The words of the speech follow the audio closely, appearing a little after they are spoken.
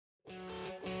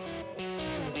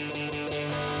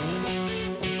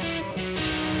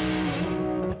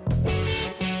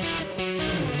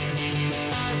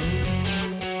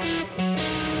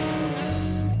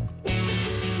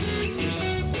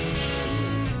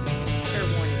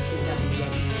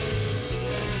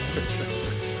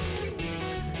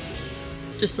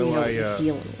Just so you So know what you're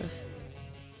dealing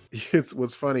with. it's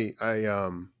what's funny.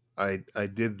 I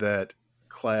did that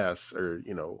class, or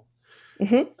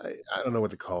Mm-hmm. I don't know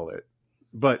what to call it,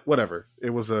 but whatever. It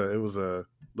was a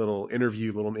little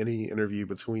mini interview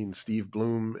between Steve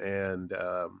Bloom and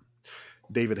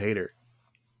David Hayter,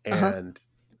 Uh-huh. and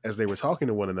as they were talking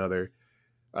to one another,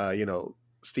 you know,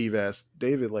 Steve asked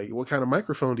David, like, what kind of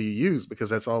microphone do you use? Because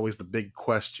that's always the big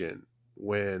question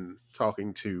when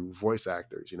talking to voice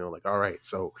actors, like, all right,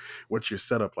 so what's your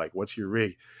setup like? What's your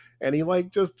rig? And he like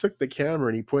just took the camera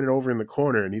and he put it over in the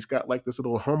corner, and he's got like this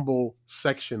little humble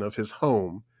section of his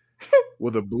home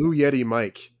with a Blue Yeti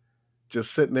mic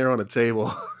just sitting there on a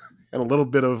table and a little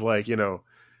bit of like, a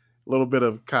little bit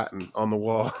of cotton on the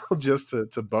wall just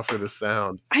to buffer the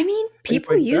sound. I mean, And he's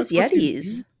people like, use that's what you Yetis.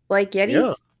 use? Like, Yeah.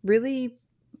 Yeti's really,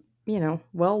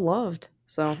 well loved.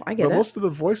 So I get But it. most of the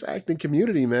voice acting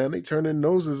community, man, they turn their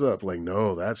noses up. Like,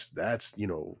 no, that's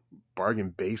bargain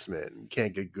basement. You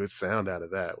can't get good sound out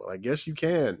of that. Well, I guess you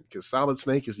can, because Solid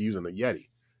Snake is using a Yeti.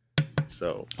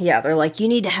 So Yeah, they're like, you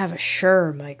need to have a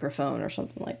Shure microphone or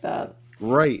something like that.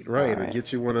 right, All or right.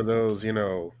 get you one of those,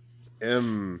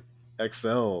 MXL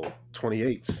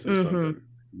 28s or Mm-hmm. something.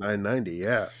 990,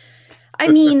 yeah. I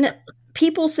mean,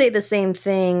 people say the same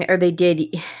thing, or they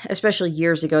did, especially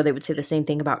years ago. They would say the same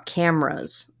thing about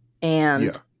cameras, Yeah.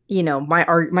 and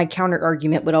my counter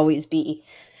argument would always be,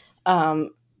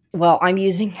 well, I'm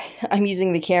using I'm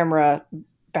using the camera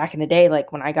back in the day,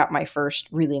 like when I got my first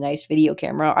really nice video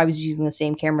camera. I was using the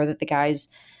same camera that the guys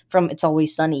from It's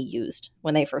Always Sunny used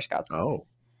when they first got started. Oh.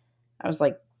 I was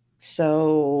like,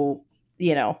 so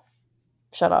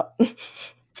shut up.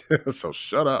 So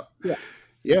shut up. Yeah.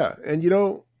 Yeah. And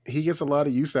he gets a lot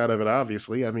of use out of it,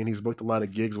 obviously. I mean, he's booked a lot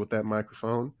of gigs with that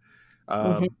microphone.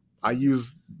 Hmm. I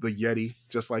use the Yeti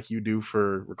just like you do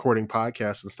for recording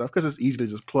podcasts and stuff, because it's easy to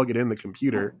just plug it in the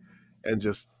computer and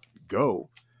just go.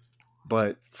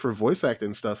 But for voice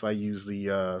acting stuff, I use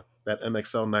the that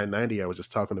MXL 990 I was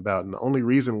just talking about, and the only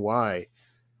reason why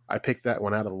I picked that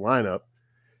one out of the lineup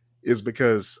is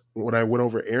because when I went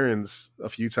over errands a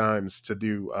few times to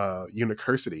do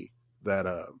Unicursity,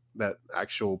 that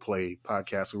actual play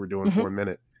podcast we were doing for Hmm. a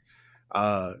minute,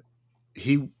 uh,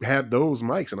 he had those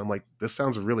mics, and I'm like, this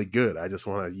sounds really good. I just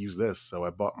want to use this, so I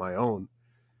bought my own,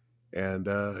 and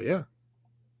yeah,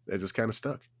 it just kind of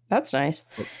stuck. That's nice.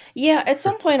 But, Yeah, at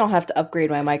some point I'll have to upgrade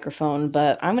my microphone,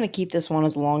 but I'm going to keep this one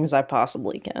as long as I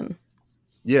possibly can.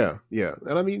 yeah,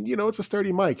 and I mean, it's a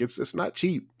sturdy mic. It's not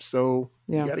cheap, so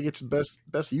you Yeah. got to get your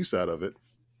best use out of it.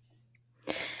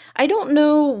 I don't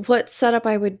know what setup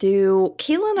I would do.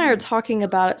 Kayla and I are talking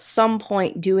about at some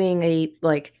point doing a,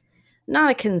 like,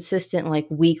 not a consistent, like,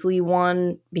 weekly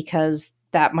one, because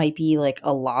that might be, like,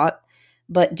 a lot,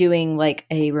 but doing, like,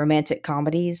 a romantic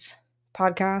comedies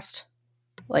podcast,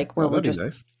 like, where Oh, we're that'd be just,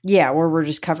 nice. yeah, where we're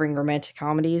just covering romantic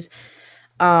comedies.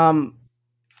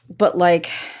 But, like,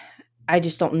 I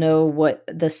just don't know what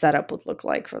the setup would look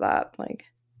like for that, like,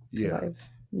 because Yeah. I've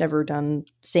never done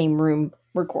same room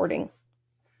recording.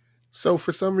 So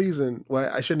for some reason, well,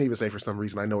 I shouldn't even say for some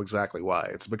reason. I know exactly why.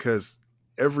 It's because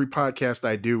every podcast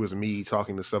I do is me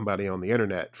talking to somebody on the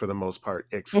internet for the most part,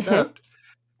 Hmm. except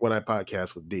when I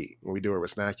podcast with D, when we do a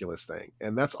Resnaculous thing.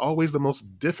 And that's always the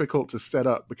most difficult to set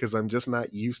up, because I'm just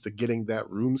not used to getting that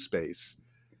room space,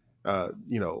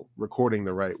 recording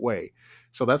the right way.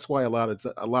 So that's why a lot of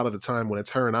the time when it's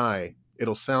her and I,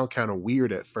 it'll sound kind of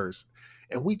weird at first.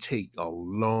 And we take a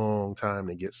long time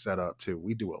to get set up too.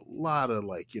 We do a lot of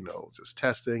just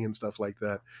testing and stuff like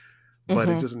that, but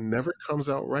it Hmm. just never comes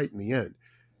out right in the end.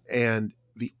 And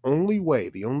the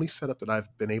only setup that I've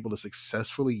been able to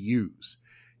successfully use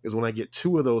is when I get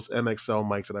two of those MXL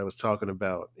mics that I was talking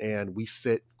about, and we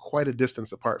sit quite a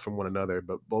distance apart from one another,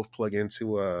 but both plug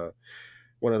into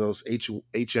one of those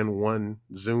HN1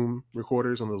 Zoom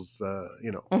recorders, on those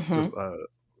just Hmm.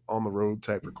 on the road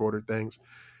type recorder things.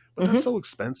 But that's Hmm. so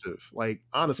expensive. Like,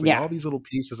 honestly, Yeah. all these little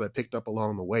pieces I picked up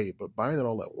along the way, but buying it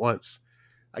all at once,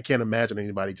 I can't imagine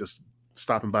anybody just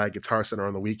stopping by a Guitar Center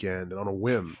on the weekend and on a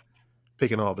whim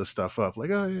picking all this stuff up. Like,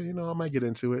 oh yeah, I might get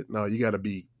into it. No, you got to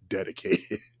be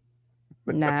dedicated.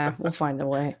 Nah, we'll find a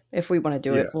way. If we want to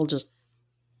do Yeah. it, we'll just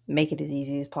make it as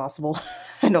easy as possible.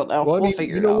 I don't know. Well, I We'll mean,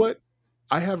 figure you it know out. what?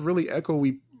 I have a really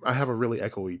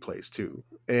echoey place too.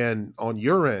 And on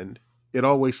your end, it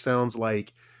always sounds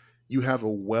like you have a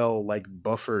well like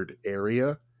buffered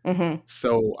area. Hmm.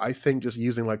 So I think just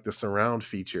using like the surround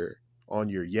feature on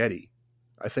your Yeti,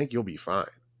 I think you'll be fine.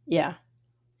 Yeah.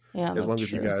 Yeah, As that's long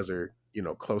as you true. guys are,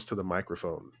 close to the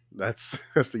microphone. That's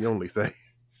the only thing.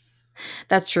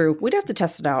 That's true. We'd have to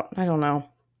test it out. I don't know.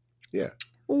 Yeah.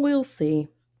 We'll see.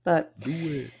 But Do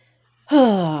it.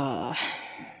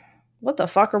 What the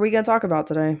fuck are we going to talk about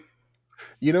today?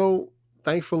 You know,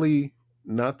 thankfully,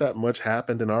 not that much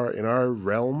happened in our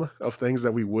realm of things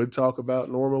that we would talk about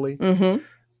normally. Mm-hmm.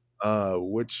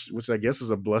 Which I guess is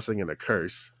a blessing and a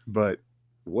curse. But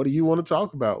what do you want to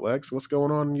talk about, Lex? What's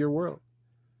going on in your world?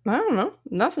 I don't know.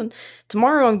 Nothing.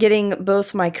 Tomorrow I'm getting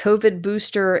both my COVID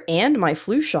booster and my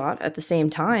flu shot at the same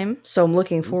time. So I'm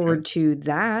looking Okay, forward to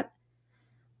that.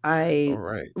 all I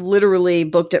right. literally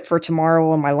booked it for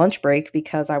tomorrow on my lunch break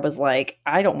because I was like,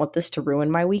 I don't want this to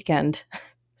ruin my weekend.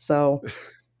 So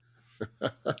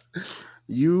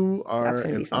You that's are going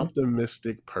to an be fun.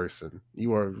 optimistic person.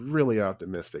 You are really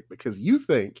optimistic because you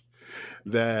think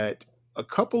that a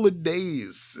couple of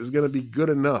days is going to be good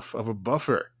enough of a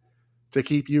buffer to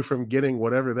keep you from getting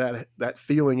whatever that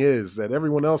feeling is that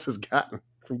everyone else has gotten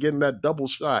from getting that double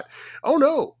shot. Oh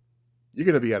no, you're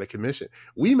going to be out of commission.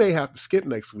 We may have to skip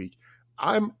next week.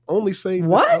 I'm only saying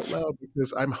this out What? loud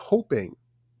because I'm hoping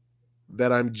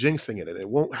that I'm jinxing it and it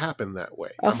won't happen that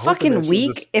way. A I'm hoping fucking that you'll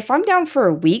week? just, If I'm down for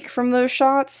a week from those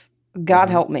shots, God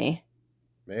Mhm. help me.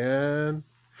 Man,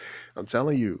 I'm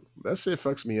telling you, that shit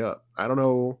fucks me up. I don't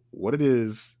know what it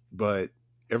is, but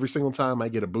every single time I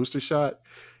get a booster shot,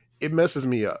 it messes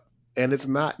me up. And it's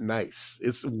not nice.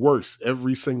 It's worse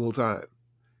every single time.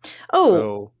 Oh,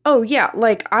 So, oh yeah,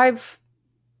 like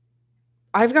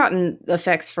I've gotten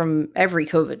effects from every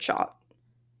COVID shot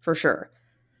for sure.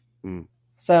 mm,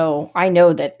 So I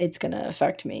know that it's going to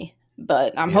affect me,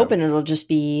 but I'm yeah. hoping it'll just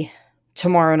be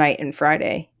tomorrow night and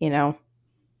Friday, you know?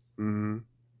 hmm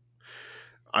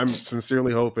I'm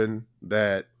sincerely hoping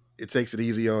that it takes it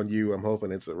easy on you. I'm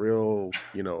hoping it's a real,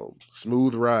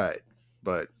 smooth ride.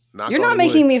 But knock You're not on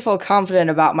making wood, me feel confident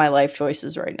about my life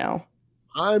choices right now.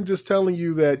 I'm just telling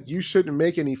you that you shouldn't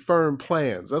make any firm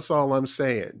plans. That's all I'm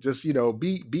saying. Just,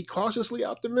 be cautiously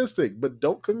optimistic, but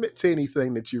don't commit to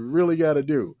anything that you really got to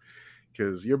do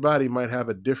because your body might have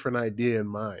a different idea in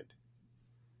mind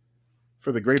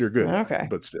for the greater good, Okay.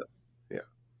 but still. Yeah.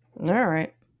 All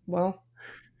right. Well,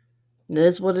 it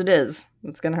is what it is.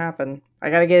 It's going to happen. I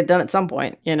got to get it done at some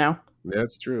point, you know?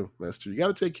 That's true. That's true. You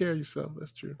got to take care of yourself.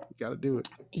 That's true. You got to do it.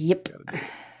 Yep. Got to do it.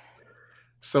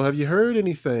 So, have you heard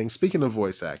anything? Speaking of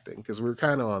voice acting, because we're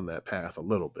kind of on that path a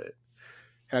little bit.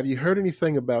 Have you heard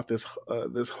anything about this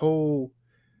whole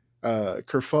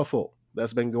kerfuffle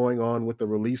that's been going on with the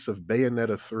release of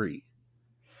Bayonetta 3?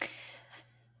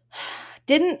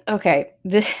 Didn't okay.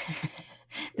 This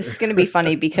this is going to be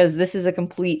funny because this is a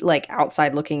complete like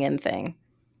outside looking in thing.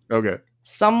 Okay,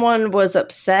 Someone was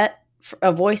upset,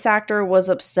 a voice actor was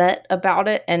upset about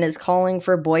it and is calling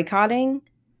for boycotting.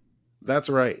 that's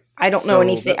right. I don't know So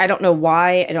anything. that I don't know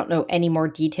why. I don't know any more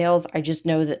details. I just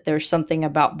know that there's something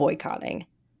about boycotting.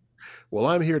 well,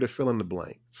 I'm here to fill in the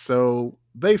blank. So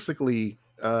basically,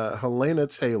 Helena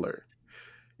Taylor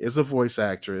is a voice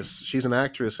actress. She's an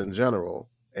actress in general,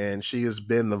 and she has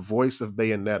been the voice of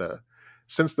Bayonetta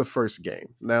since the first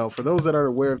game. Now, for those that are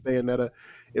aware of Bayonetta,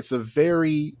 it's a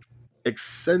very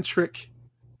eccentric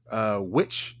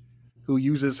witch who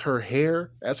uses her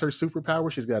hair as her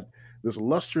superpower. She's got this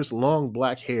lustrous, long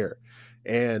black hair,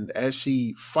 and as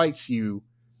she fights you,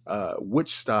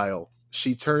 witch style,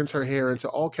 she turns her hair into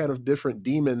all kind of different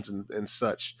demons and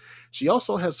such. She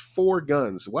also has four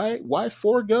guns. Why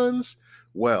four guns?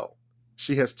 Well,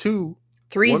 she has two,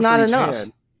 Three's one for not each enough.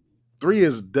 hand. Three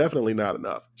is definitely not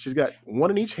enough. She's got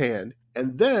one in each hand,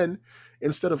 and then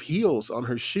instead of heels on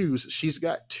her shoes, she's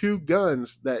got two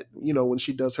guns that, when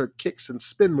she does her kicks and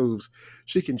spin moves,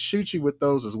 she can shoot you with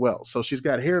those as well. So she's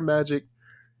got hair magic,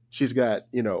 she's got,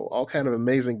 all kind of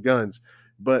amazing guns.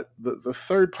 But the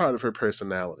third part of her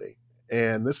personality,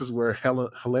 and this is where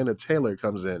Helena Taylor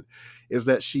comes in, is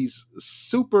that she's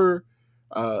super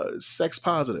sex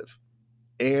positive,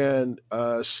 and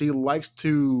she likes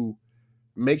to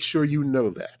make sure you know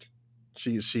that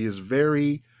she is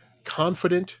very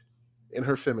confident in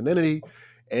her femininity,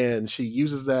 and she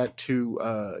uses that to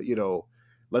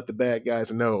let the bad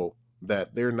guys know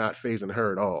that they're not phasing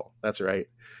her at all. That's right.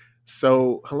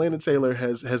 So Helena Taylor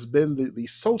has been the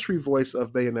sultry voice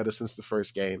of Bayonetta since the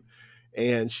first game,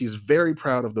 and she's very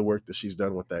proud of the work that she's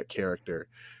done with that character.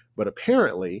 But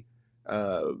apparently,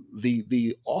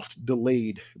 the oft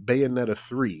delayed Bayonetta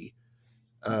 3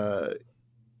 uh,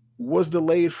 was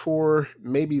delayed for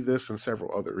maybe this and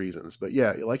several other reasons. But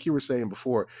yeah, like you were saying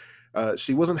before,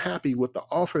 she wasn't happy with the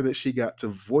offer that she got to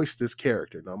voice this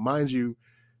character. Now, mind you,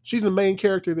 she's the main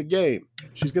character of the game.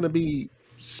 She's going to be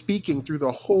speaking through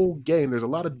the whole game. There's a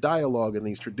lot of dialogue in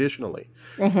these traditionally.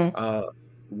 Mm-hmm. Uh,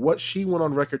 what she went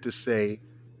on record to say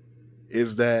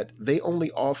is that they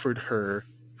only offered her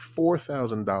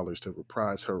 $4,000 to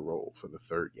reprise her role for the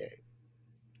third game.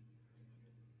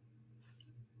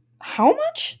 How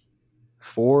much?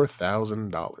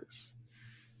 $4,000.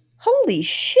 Holy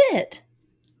shit.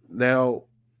 Now,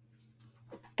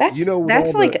 with That's all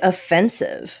like the,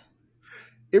 offensive.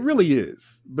 it really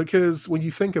is, because when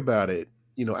you think about it,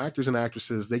 actors and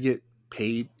actresses, they get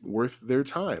paid worth their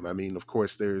time. I mean, of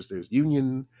course, there's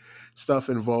union stuff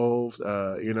involved.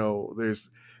 There's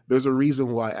a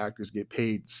reason why actors get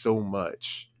paid so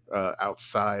much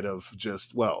outside of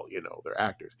just, well, they're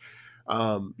actors.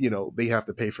 They have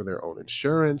to pay for their own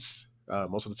insurance.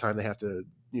 Most of the time, they have to,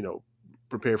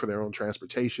 prepare for their own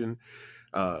transportation.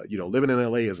 Living in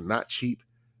LA is not cheap.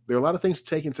 There are a lot of things to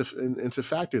take into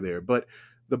factor there, but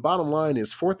the bottom line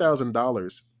is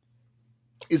 $4,000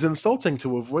 is insulting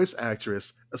to a voice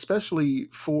actress, especially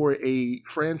for a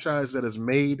franchise that has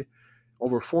made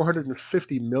over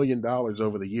 $450 million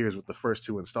over the years with the first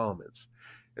two installments,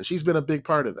 and she's been a big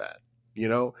part of that. You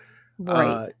know, Right.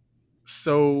 uh,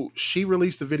 so she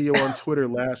released a video on Twitter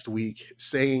last week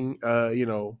saying,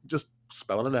 just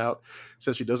spelling it out,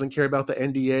 says she doesn't care about the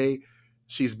NDA.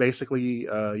 She's basically,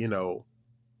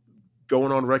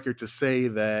 going on record to say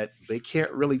that they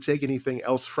can't really take anything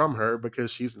else from her because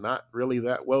she's not really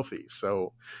that wealthy.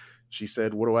 So she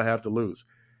said, "What do I have to lose?"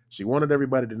 She wanted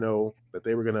everybody to know that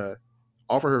they were going to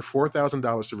offer her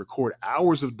 $4,000 to record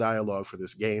hours of dialogue for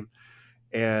this game.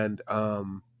 And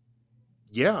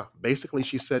yeah, basically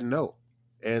she said no.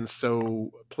 And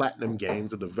so Platinum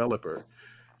Games, the developer,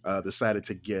 decided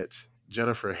to get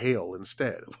Jennifer Hale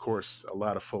instead. Of course, a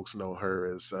lot of folks know her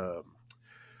as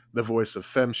the voice of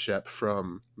FemShep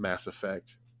from Mass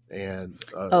Effect and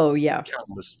Oh yeah.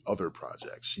 countless other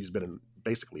projects. She's been in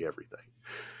basically everything.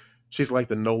 She's like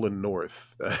the Nolan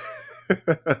North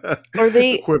Are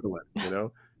they equivalent,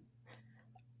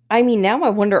 I mean, now I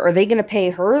wonder, are they going to pay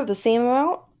her the same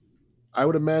amount? I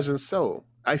would imagine so.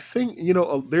 I think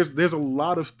there's a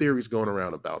lot of theories going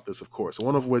around about this, of course.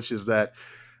 One of which is that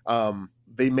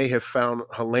they may have found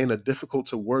Helena difficult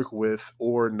to work with,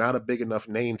 or not a big enough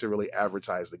name to really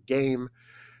advertise the game,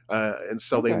 and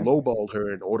so they Okay. lowballed her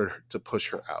in order to push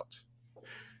her out.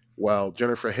 While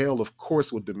Jennifer Hale, of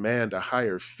course, would demand a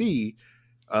higher fee.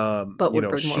 But would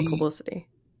bring more She publicity.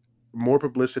 more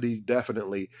publicity,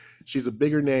 definitely. She's a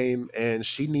bigger name, and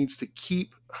she needs to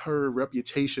keep her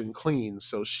reputation clean.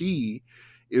 So she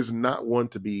is not one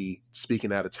to be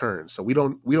speaking out of turn. So we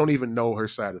don't even know her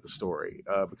side of the story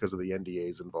because of the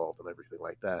NDAs involved and everything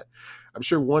like that. I'm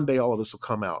sure one day all of this will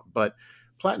come out, but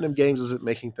Platinum Games isn't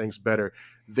making things better.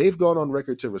 They've gone on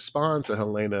record to respond to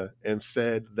Helena and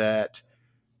said that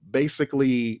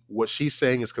basically what she's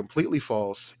saying is completely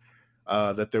false,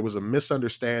 that there was a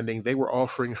misunderstanding. They were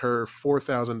offering her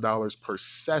 $4,000 per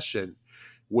session,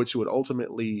 which would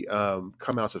ultimately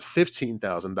come out to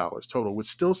 $15,000 total, which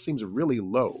still seems really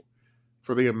low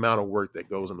for the amount of work that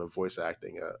goes into voice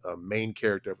acting a main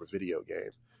character of a video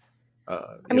game.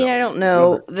 I mean, I don't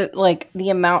know that like the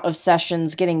amount of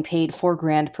sessions getting paid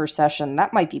 $4,000 per session.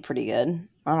 That might be pretty good.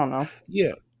 I don't know.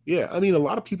 Yeah, yeah. I mean, a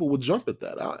lot of people would jump at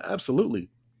that. Absolutely.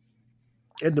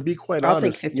 And to be quite I'll take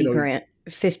honest, 50 grand,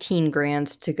 15 grand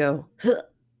to go.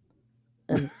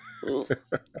 And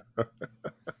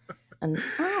and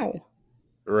ow.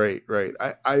 right, right.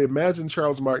 I imagine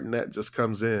Charles Martinet just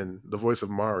comes in, the voice of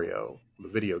Mario, the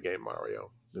video game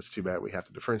Mario. It's too bad we have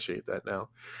to differentiate that now.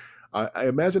 I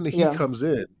imagine that he Yeah. comes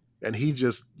in and he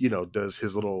just, does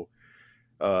his little,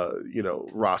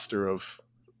 roster of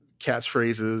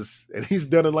catchphrases, and he's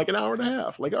done in like an hour and a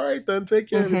half. Like, all right, then, take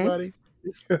care, Mm-hmm. everybody.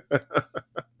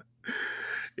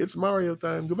 It's Mario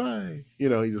time. Goodbye. He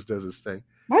just does his thing.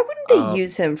 Why wouldn't they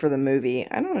use him for the movie?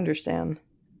 I don't understand.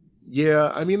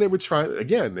 Yeah, I mean, they were trying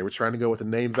to go with the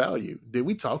name value. Did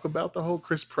we talk about the whole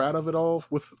Chris Pratt of it all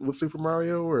with Super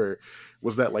Mario, or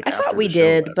was that like I thought after we the show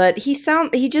did, left? but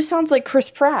he just sounds like Chris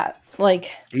Pratt.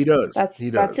 Like He does. that's He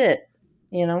that's does. it.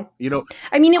 You know? You know,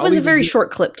 I mean, it I'll was a even very get. short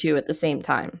clip too at the same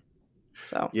time.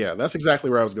 So Yeah, that's exactly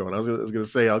where I was going. I was going to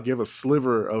say I'll give a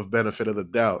sliver of benefit of the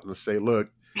doubt and say, look,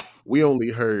 we only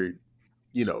heard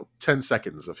 10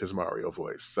 seconds of his Mario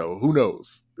voice, so who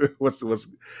knows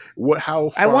how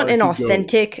I want far an he goes.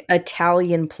 authentic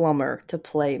Italian plumber to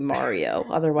play Mario.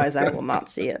 Otherwise, I will not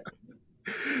see it.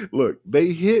 Look,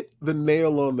 they hit the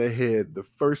nail on the head the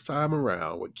first time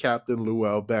around with Captain Lou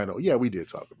Albano. Yeah, we did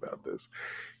talk about this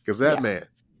because Yeah.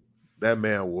 that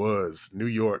man was New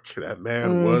York. That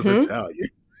man was Mm-hmm. Italian.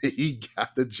 He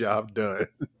got the job done.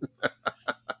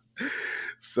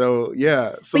 So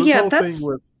yeah, so But this yeah, whole thing that's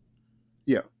with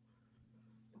yeah,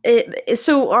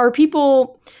 so are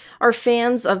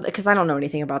fans of, because I don't know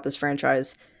anything about this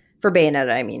franchise for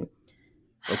Bayonetta, I mean.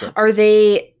 okay. Are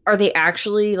they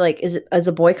actually like, is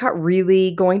a boycott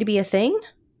really going to be a thing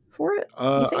for it, you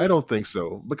I think? don't think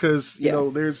so because Yeah.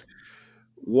 there's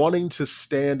wanting to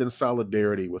stand in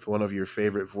solidarity with one of your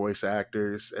favorite voice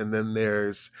actors, and then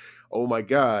there's, oh my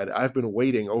god, I've been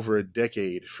waiting over a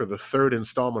decade for the third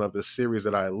installment of this series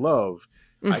that I love.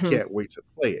 I Hmm. can't wait to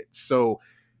play it. So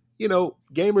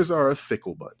gamers are a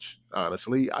fickle bunch,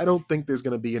 honestly. I don't think there's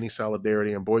going to be any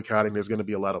solidarity and boycotting. There's going to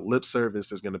be a lot of lip service.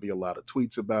 There's going to be a lot of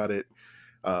tweets about it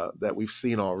that we've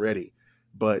seen already.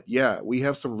 But yeah, we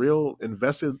have some real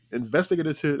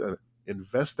investigative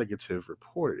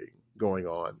reporting going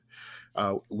on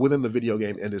within the video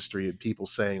game industry, and people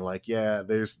saying like, yeah,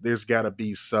 there's got to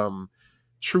be some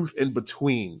truth in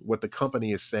between what the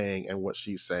company is saying and what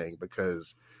she's saying,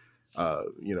 because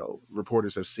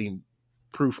reporters have seen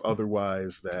proof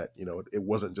otherwise that it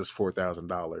wasn't just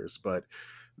 $4,000, but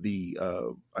the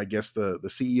I guess the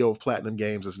CEO of Platinum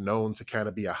Games is known to kind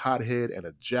of be a hothead and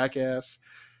a jackass.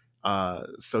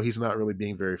 So he's not really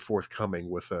being very forthcoming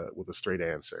with a straight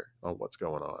answer on what's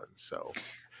going on. So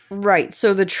Right.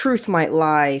 So the truth might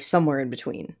lie somewhere in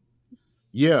between.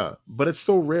 yeah, but it's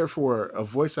so rare for a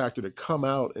voice actor to come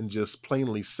out and just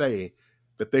plainly say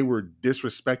that they were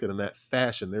disrespected in that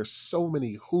fashion. There's so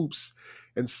many hoops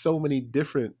and so many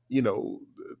different,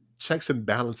 checks and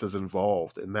balances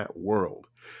involved in that world,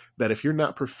 that if you're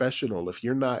not professional, if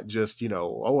you're not just,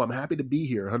 oh, I'm happy to be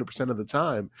here 100% of the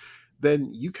time, then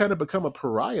you kind of become a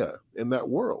pariah in that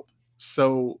world.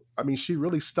 So, I mean, she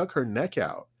really stuck her neck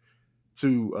out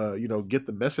to, get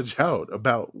the message out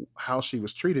about how she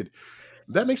was treated.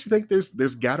 That makes me think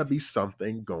there's got to be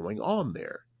something going on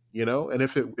there, and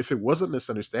if it wasn't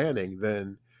misunderstanding,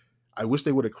 then I wish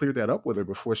they would have cleared that up with her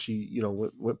before she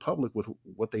went public with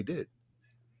what they did.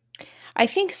 I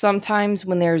think sometimes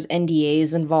when there's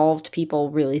NDAs involved, people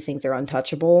really think they're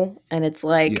untouchable. And it's Yeah,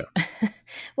 like,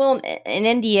 well, an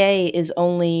NDA is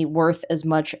only worth as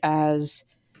much as,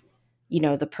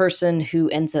 the person who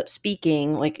ends up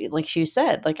speaking. Like she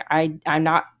said, like, I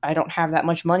don't have that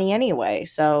much money anyway.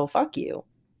 So fuck you,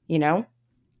 you know?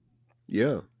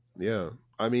 yeah, yeah.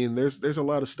 I mean, there's a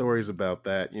lot of stories about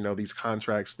that, these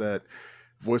contracts that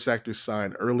voice actors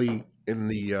sign early in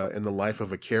the life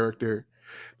of a character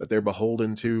that they're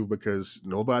beholden to, because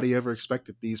nobody ever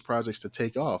expected these projects to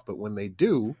take off, but when they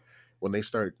do, when they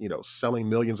start selling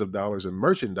millions of dollars in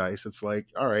merchandise, it's like,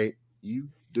 all right, you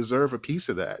deserve a piece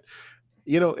of that.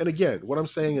 And again, what I'm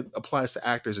saying, it applies to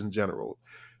actors in general.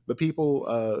 The people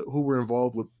who were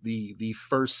involved with the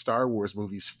first Star Wars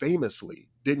movies famously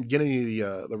didn't get any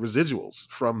of the residuals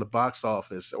from the box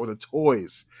office or the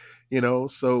toys.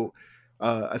 So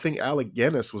I think Alec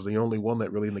Guinness was the only one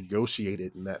that really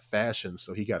negotiated in that fashion,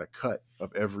 so he got a cut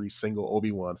of every single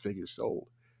Obi-Wan figure sold.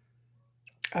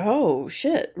 Oh,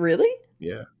 shit. Really?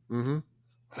 Yeah. Hmm.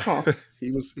 Huh. he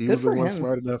Good was the for one him.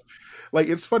 smart enough. Like,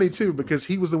 it's funny too, because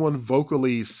he was the one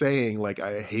vocally saying like,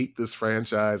 I hate this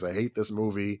franchise, I hate this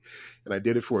movie, and I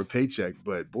did it for a paycheck.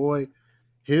 But boy,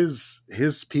 his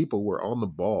people were on the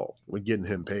ball with getting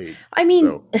him paid. I mean,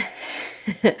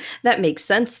 So that makes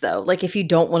sense though. Like if you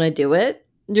don't want to do it,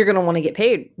 you're going to want to get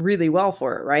paid really well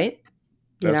for it, right?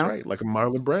 You that's know? right, like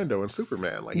Marlon Brando and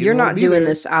Superman, like he You're didn't want to not be doing there.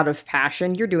 this out of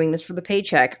passion. You're doing this for the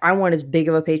paycheck. I want as big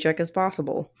of a paycheck as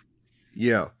possible.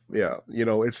 Yeah, yeah.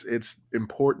 It's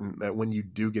important that when you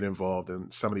do get involved in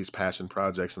some of these passion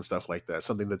projects and stuff like that,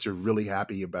 something that you're really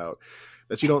happy about,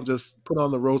 that you don't just put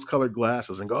on the rose-colored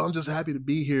glasses and go, "I'm just happy to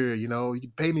be here." You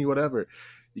can pay me whatever.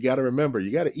 You got to remember,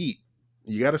 you got to eat,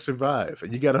 you got to survive,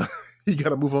 and you got to you got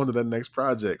to move on to the next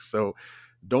project. So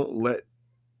don't let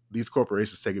these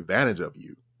corporations take advantage of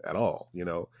you at all.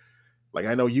 Like,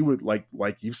 I know you would, like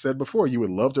you've said before, you would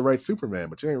love to write Superman,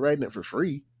 but you ain't writing it for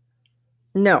free.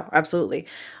 No, absolutely.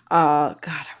 God,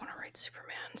 I want to write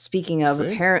Superman. Speaking of, See?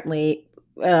 apparently,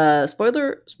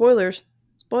 spoilers,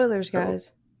 Oh.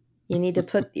 guys. You need to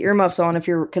put the earmuffs on if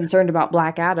you're concerned about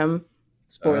Black Adam. uh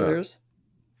Spoilers,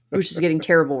 which is getting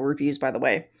terrible reviews, by the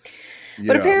way. But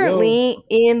Yeah, well, apparently,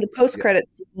 in the yeah. post-credit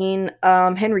scene,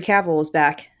 Henry Cavill is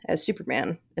back as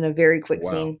Superman in a very quick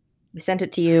Wow. scene. We sent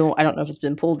it to you. I don't know if it's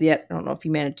been pulled yet. I don't know if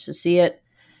you managed to see it.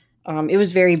 It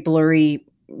was very blurry,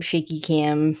 shaky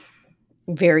cam,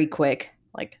 very quick,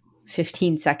 like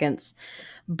 15 seconds.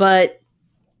 But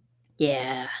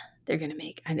yeah, they're gonna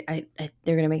make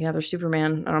they're gonna make another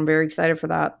Superman, and I'm very excited for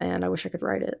that. And I wish I could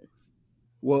write it.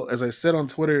 Well, as I said on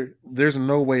Twitter, there's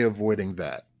no way avoiding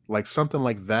that. Like something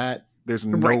like that, there's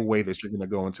no Right. way that you're going to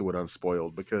go into it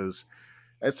unspoiled, because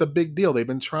it's a big deal. They've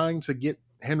been trying to get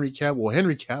Henry Cavill. Well,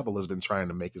 Henry Cavill has been trying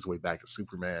to make his way back as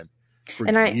Superman for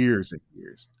And years and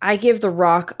years. I give The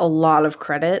Rock a lot of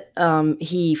credit.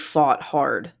 He fought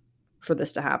hard for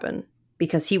this to happen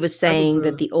because he was I was saying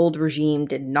that the old regime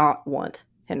did not want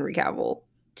Henry Cavill.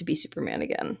 to be Superman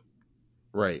again.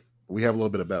 Right. We have a little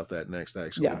bit about that next,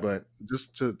 actually. Yeah. But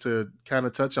just to kind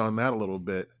of touch on that a little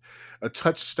bit, a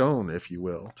touchstone, if you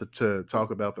will, to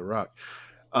talk about The Rock.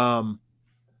 Um,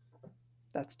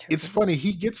 That's it's terrible. funny.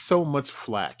 He gets so much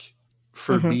flack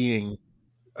for Mm-hmm. being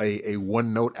a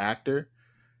one note actor,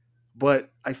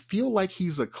 but I feel like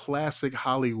he's a classic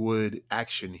Hollywood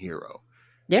action hero.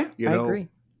 Yeah, You I know, agree.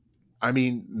 I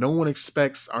mean, no one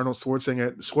expects Arnold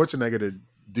Schwarzenegger to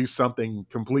do something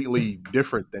completely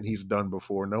different than he's done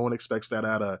before. No one expects that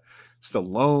out of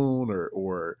Stallone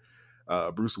or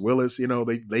Bruce Willis. You know,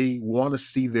 they want to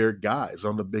see their guys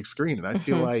on the big screen, and I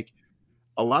feel Mm-hmm. like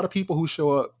a lot of people who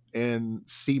show up and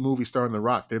see movies starring The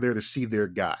Rock, they're there to see their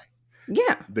guy.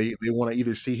 Yeah. They want to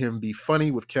either see him be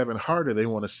funny with Kevin Hart, or they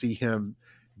want to see him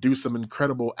do some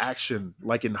incredible action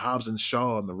like in Hobbs and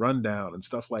Shaw and The Rundown and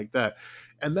stuff like that.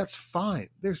 And that's fine.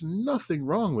 There's nothing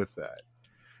wrong with that.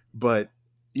 But,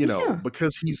 you know, Yeah.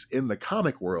 because he's in the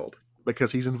comic world,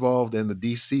 because he's involved in the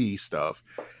DC stuff,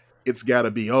 it's got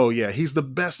to be, oh yeah, he's the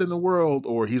best in the world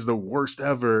or he's the worst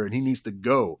ever and he needs to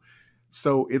go.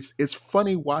 So it's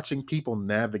funny watching people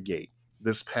navigate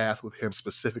this path with him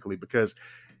specifically, because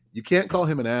you can't call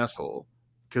him an asshole,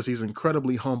 because he's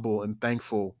incredibly humble and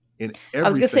thankful in I was gonna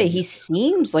everything say he he says.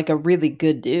 seems like a really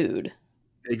good dude.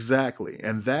 Exactly,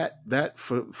 and that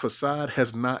facade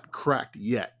has not cracked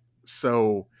yet.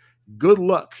 So good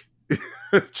luck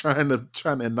trying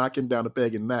to knock him down a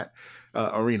peg in that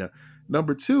arena.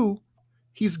 Number two,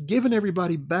 he's giving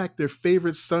everybody back their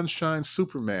favorite Sunshine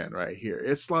Superman right here.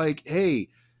 It's like, hey,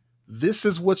 this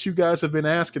is what you guys have been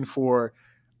asking for.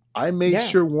 I made Yeah.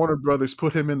 sure Warner Brothers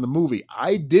put him in the movie.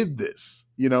 I did this,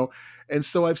 you know? And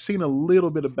so I've seen a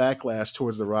little bit of backlash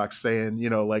towards The Rock saying, you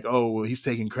know, like, oh, well, he's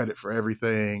taking credit for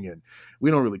everything and we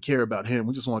don't really care about him.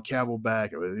 We just want Cavill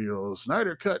back, you know,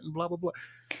 Snyder cut and blah, blah, blah.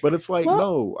 But it's like, Well,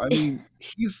 no, I mean,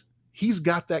 he's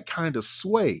got that kind of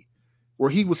sway where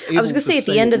he was I was able gonna to say at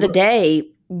the say, end of the look, day,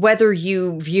 whether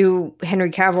you view Henry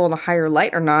Cavill in a higher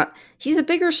light or not, he's a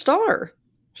bigger star.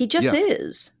 He just yeah,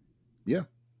 is. yeah,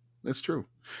 that's true.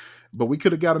 But we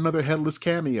could have got another headless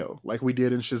cameo like we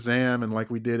did in Shazam and like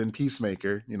we did in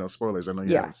Peacemaker. You know, spoilers. I know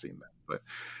you Yeah, haven't seen that, but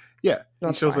yeah, he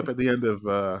that's shows up fine. at the end of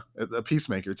a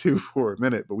Peacemaker too for a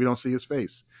minute, but we don't see his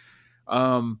face.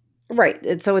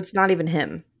 Right. So it's not even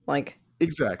him. Like,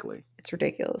 Exactly. it's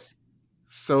ridiculous.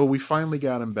 So we finally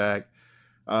got him back.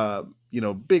 You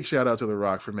know, big shout out to The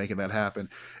Rock for making that happen.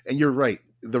 And you're right,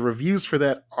 the reviews for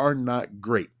that are not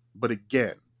great. But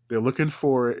again, they're looking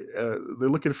for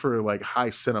like high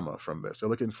cinema from this. They're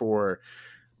looking for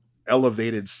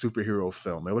elevated superhero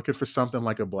film. They're looking for something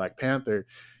like a Black Panther.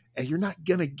 And you're not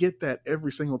gonna get that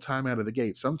every single time out of the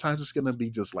gate. Sometimes it's gonna be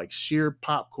just like sheer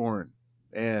popcorn.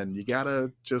 And you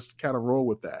gotta just kind of roll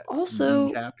with that and be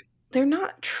Also, happy. they're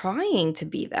not trying to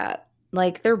be that.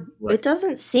 Like, Right. it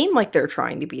doesn't seem like they're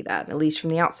trying to be that, at least from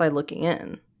the outside looking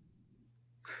in.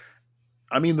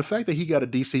 I mean, the fact that he got a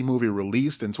DC movie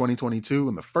released in 2022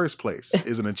 in the first place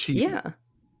is an achievement, Yeah.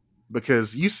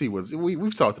 because you see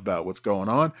we've talked about what's going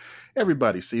on.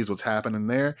 Everybody sees what's happening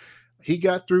there. He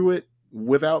got through it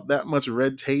without that much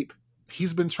red tape.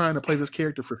 He's been trying to play this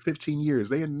character for 15 years.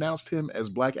 They announced him as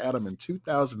Black Adam in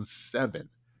 2007,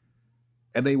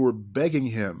 and they were begging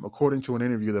him, according to an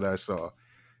interview that I saw,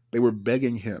 they were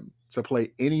begging him to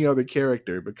play any other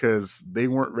character because they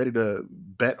weren't ready to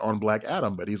bet on Black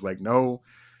Adam. But he's like, no,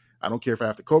 I don't care if I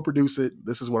have to co-produce it.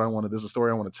 This is what I want to. This is a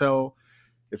story I want to tell.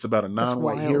 It's about a That's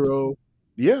non-white wild. hero.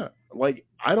 Yeah, like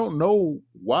I don't know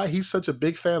why he's such a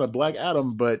big fan of Black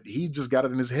Adam, but he just got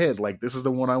it in his head. Like, this is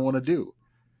the one I want to do.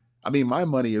 I mean, my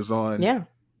money is on. Yeah.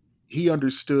 He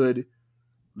understood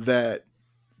that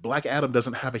Black Adam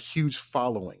doesn't have a huge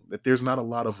following, that there's not a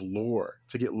lot of lore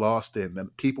to get lost in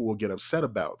that people will get upset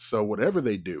about. So whatever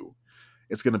they do,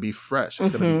 it's going to be fresh.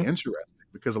 It's going to be Mm-hmm. interesting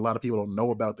because a lot of people don't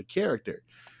know about the character.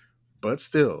 But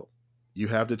still, you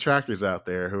have detractors out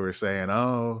there who are saying,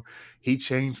 oh, he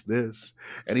changed this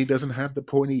and he doesn't have the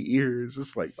pointy ears.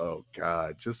 It's like, oh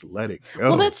God, just let it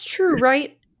Well, go. that's true,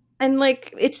 right? And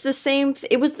like, it's the same.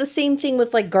 It was the same thing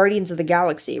with like Guardians of the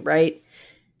Galaxy, right?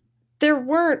 There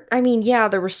weren't, I mean, yeah,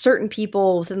 there were certain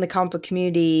people within the comic book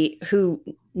community who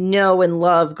know and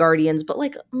love Guardians, but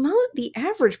like the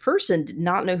average person did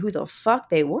not know who the fuck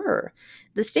they were.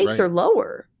 The stakes Right. are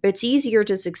lower. It's easier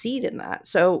to succeed in that.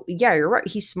 So yeah, you're right.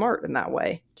 He's smart in that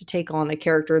way to take on a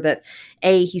character that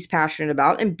A, he's passionate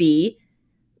about, and B,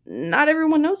 not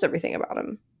everyone knows everything about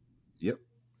him. Yep.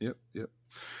 Yep. Yep.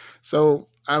 So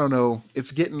I don't know.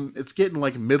 It's getting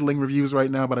like middling reviews right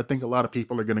now, but I think a lot of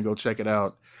people are gonna go check it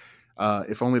out.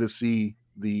 If only to see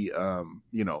the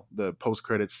the post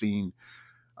credit scene.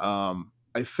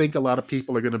 I think a lot of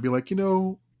people are going to be like,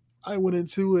 I went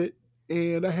into it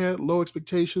and I had low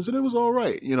expectations and it was all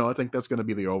right. I think that's going to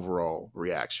be the overall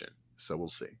reaction. So we'll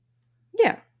see.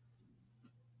 Yeah.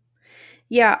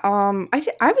 Yeah,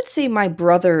 I would say my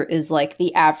brother is like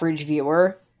the average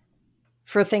viewer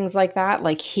for things like that.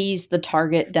 Like he's the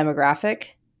target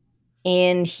demographic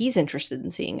and he's interested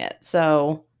in seeing it.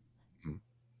 So,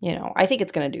 Mhm. I think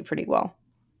it's going to do pretty well.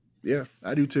 Yeah,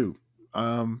 I do too.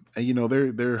 And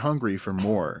they're hungry for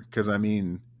more because I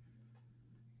mean,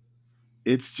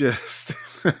 it's just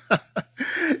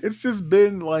it's just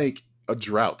been like a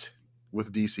drought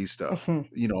with DC stuff,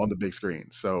 Mhm. on the big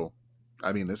screen. So,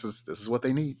 I mean, this is what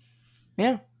they need.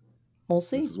 Yeah, we'll This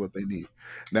see. is what they need.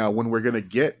 Now, when we're gonna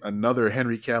get another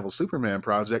Henry Cavill Superman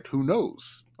project, who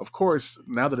knows? Of course,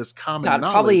 now that it's common God,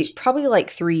 probably knowledge, probably like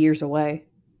 3 years away.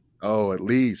 oh, at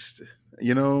least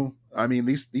I mean,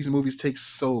 these movies take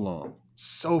so long,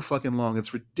 so fucking long.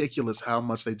 It's ridiculous how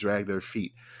much they drag their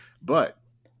feet. But,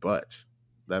 but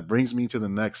that brings me to the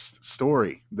next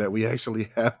story that we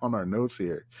actually have on our notes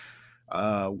here.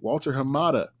 Walter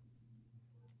Hamada,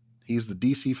 he's the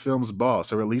DC Films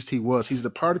boss, or at least he was. He's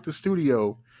departed the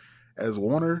studio as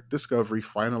Warner Discovery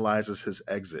finalizes his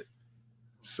exit.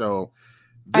 So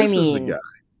I this is the guy. mean,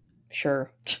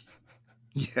 sure.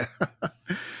 Yeah.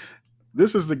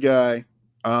 This is the guy.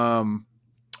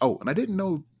 Oh, and I didn't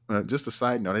know, just a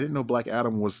side note, I didn't know Black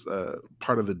Adam was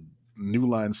part of the New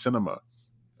Line Cinema,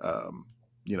 um,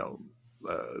 you know,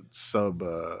 sub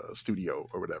studio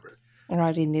or whatever.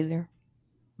 I didn't either.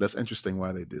 That's interesting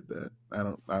why they did that.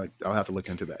 I'll have to look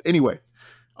into that. Anyway,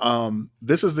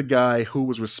 this is the guy who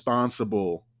was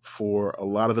responsible for a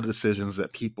lot of the decisions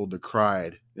that people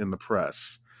decried in the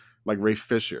press, like Ray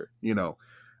Fisher. He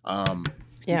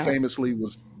Yeah. famously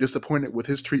was disappointed with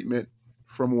his treatment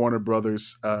from Warner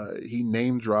Brothers. He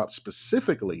name dropped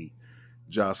specifically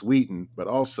Joss Whedon, but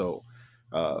also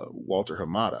Walter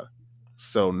Hamada.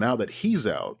 So now that he's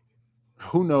out,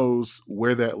 who knows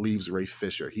where that leaves Ray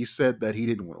Fisher? He said that he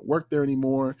didn't want to work there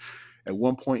anymore. At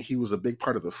one point, he was a big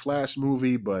part of the Flash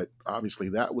movie, but obviously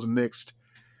that was nixed.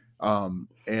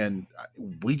 And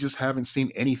we just haven't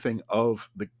seen anything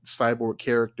of the cyborg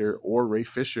character or Ray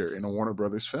Fisher in a Warner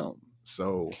Brothers film.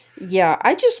 So, Yeah,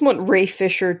 I just want Ray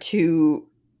Fisher to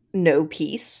know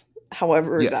peace,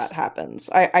 however that yes, happens.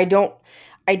 I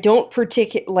don't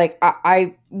particular like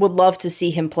I would love to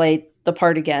see him play the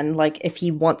part again, like if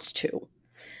he wants to.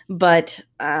 But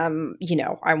I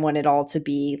want it all to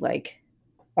be like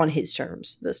on his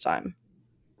terms this time.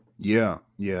 yeah,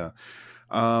 yeah.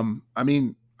 I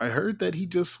mean, I heard that he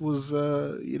just was,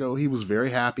 he was very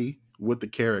happy with the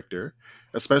character,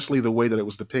 especially the way that it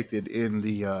was depicted in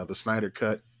the Snyder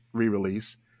Cut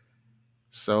re-release.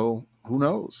 So who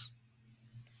knows?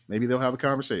 Maybe they'll have a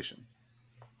conversation.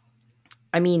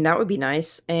 I mean, that would be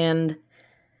nice. And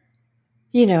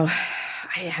you know,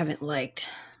 I haven't liked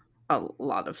a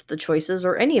lot of the choices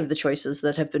or any of the choices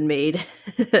that have been made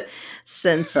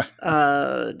since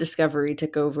Discovery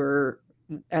took over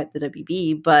at the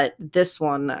WB, but this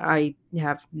one I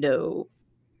have no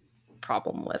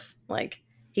problem with. Like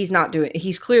he's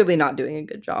clearly not doing a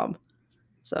good job.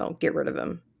 So get rid of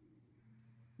him.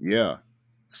 Yeah.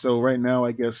 So right now,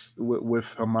 I guess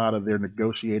with Hamada, they're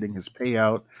negotiating his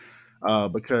payout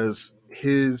because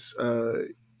his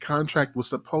contract was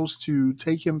supposed to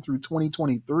take him through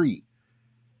 2023.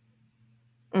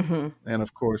 Hmm. And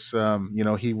of course,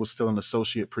 he was still an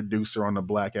associate producer on the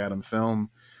Black Adam film.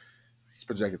 He's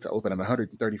projected to open at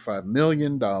 $135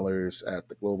 million at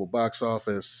the global box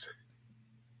office.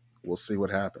 We'll see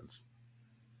what happens.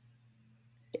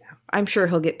 I'm sure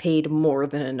he'll get paid more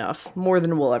than enough, more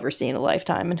than we'll ever see in a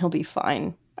lifetime, and he'll be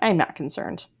fine. I'm not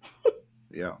concerned.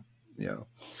 Yeah. Yeah.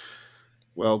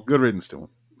 Well, good riddance to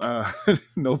him.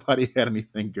 Nobody had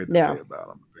anything good to say No, about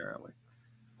him, apparently.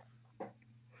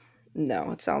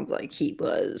 no, it sounds like he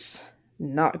was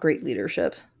not great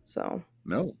leadership. So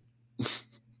No.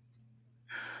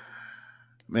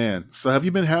 Man. So have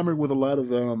you been hammered with a lot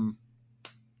of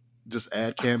just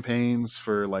ad campaigns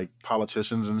for like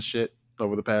politicians and shit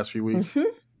over the past few weeks? hmm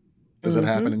Does it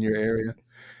happen hmm in your area?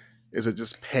 Is it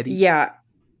just petty? yeah,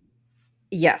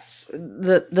 yes,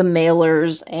 the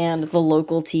mailers and the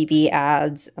local TV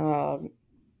ads,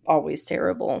 always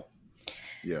terrible.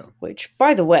 Yeah. Which,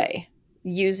 by the way,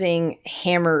 using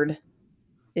hammered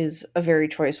is a very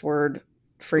choice word Ooh.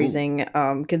 phrasing,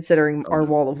 considering Oh our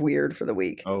no. wall of weird for the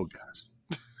week, Oh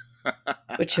gosh.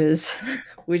 which is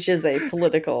which is a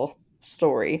political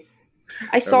story.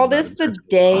 I That saw was not this the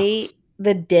intentional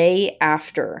at all. day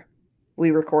after we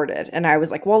recorded, and I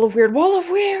was like, wall of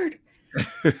weird,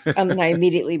 and then I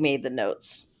immediately made the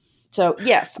notes. So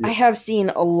yes, I Yeah. have seen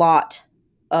a lot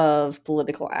of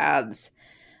political ads.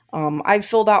 I've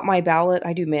filled out my ballot.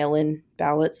 I do mail-in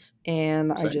ballots,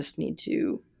 and I Same. just need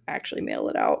to actually mail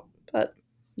it out. But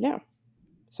yeah,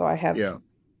 so Yeah.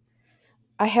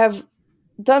 I have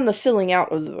done the filling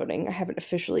out of the voting. I haven't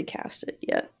officially cast it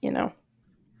yet.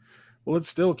 Well, it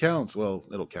still counts. Well,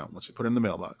 it'll count once you put it in the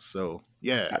mailbox. So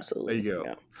yeah, there you Absolutely, go.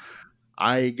 yeah.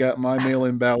 I got my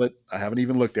mail-in ballot. I haven't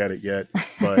even looked at it yet,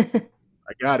 but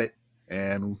I got it,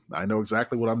 and I know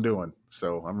exactly what I'm doing.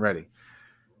 So I'm ready.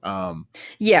 Um,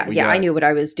 Yeah, we yeah, I got. knew what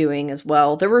I was doing as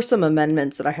well. There were some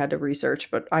amendments that I had to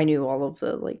research, but I knew all of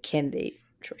the like candidate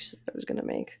choices I was going to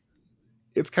make.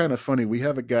 It's kind of funny. We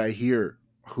have a guy here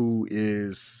who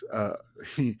is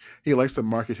he likes to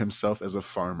market himself as a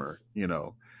farmer.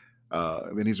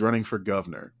 And he's running for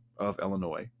governor of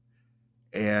Illinois,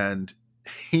 and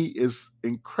he is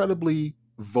incredibly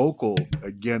vocal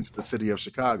against the city of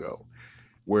Chicago,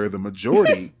 where the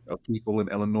majority of people in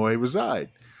Illinois reside.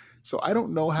 So I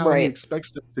don't know how he Right.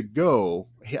 expects them to go.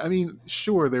 I mean,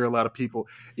 sure, there are a lot of people,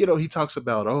 he talks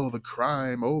about, oh, the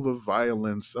crime, oh, the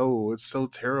violence, oh, it's so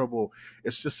terrible.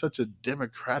 It's just such a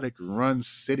democratic run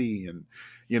city. And,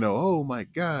 oh my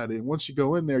God. And once you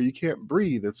go in there, you can't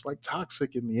breathe. It's like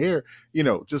toxic in the air,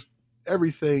 just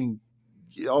everything,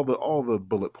 all the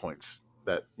bullet points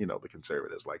that, the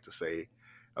conservatives like to say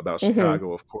about Mm-hmm.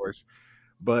 Chicago, of course.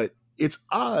 But it's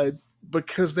odd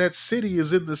because that city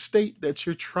is in the state that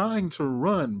you're trying to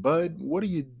run, bud. What are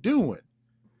you doing?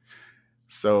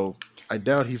 So I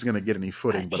doubt he's going to get any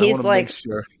footing, but I want He's to make like,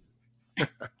 sure.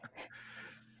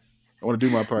 I want to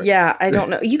do my part. yeah, I don't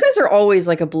know. You guys are always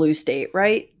like a blue state,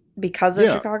 right? Because of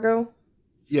Yeah, Chicago?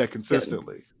 yeah, Good.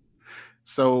 consistently.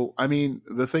 So, I mean,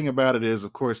 the thing about it is,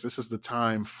 of course, this is the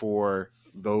time for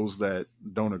those that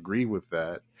don't agree with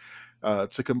that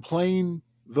to complain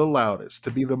the loudest,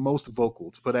 to be the most vocal,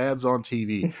 to put ads on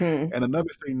TV. Hmm. And another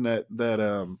thing that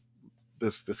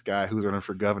this guy who's running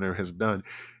for governor has done,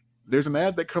 there's an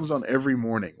ad that comes on every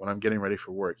morning when I'm getting ready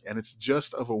for work, and it's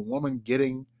just of a woman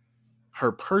getting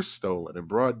her purse stolen in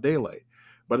broad daylight,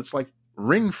 but it's like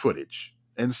ring footage,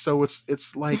 and so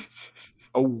it's like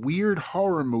a weird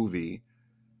horror movie,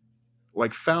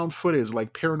 like found footage,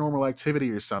 like Paranormal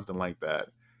Activity or something like that.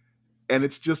 And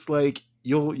it's just like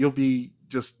you'll be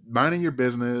just minding your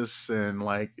business, and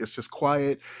like it's just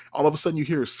quiet. All of a sudden you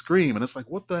hear a scream, and it's like,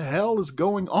 what the hell is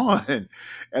going on?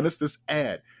 And it's this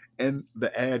ad, and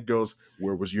the ad goes,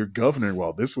 where was your governor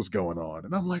while this was going on?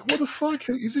 And I'm like, what the fuck,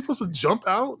 is he supposed to jump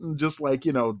out and just like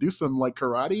do some like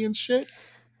karate and shit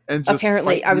and just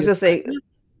Apparently, fight I was the just say, attacker?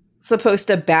 supposed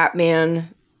to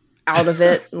Batman out of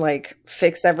it, like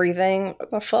fix everything. What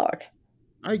the fuck?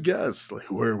 I guess, like,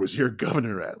 where was your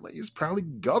governor at? Like, he's probably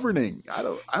governing. I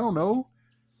don't know.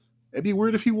 It'd be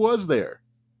weird if he was there.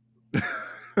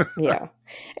 Yeah.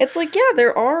 It's like, yeah,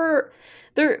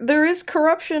 there is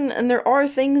corruption and there are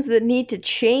things that need to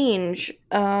change.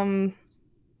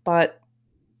 But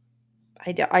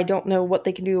I don't know what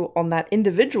they can do on that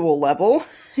individual level.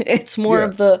 It's more Yeah,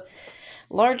 of the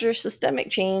larger systemic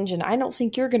change, and I don't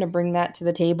think you're going to bring that to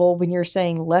the table when you're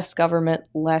saying less government,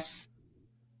 less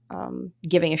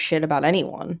giving a shit about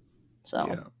anyone. So,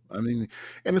 yeah. I mean,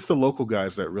 and it's the local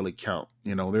guys that really count.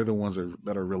 They're the ones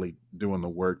that are really doing the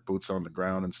work, boots on the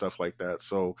ground and stuff like that.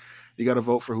 So you got to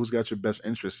vote for who's got your best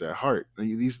interests at heart.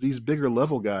 These bigger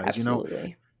level guys,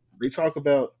 absolutely. they talk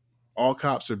about all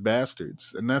cops are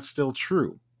bastards, and that's still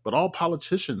true. But all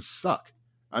politicians suck.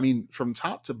 I mean, from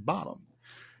top to bottom.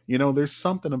 There's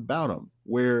something about them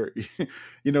where,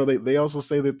 they also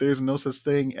say that there's no such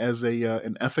thing as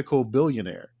an ethical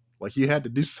billionaire. Like, you had to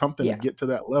do something to Yeah. get to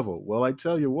that level. Well, I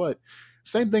tell you what,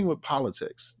 same thing with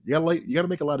politics. You got to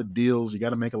make a lot of deals. You got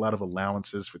to make a lot of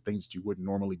allowances for things that you wouldn't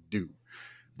normally do.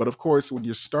 But of course, when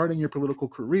you're starting your political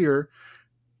career,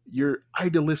 you're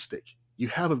idealistic. You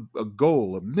have a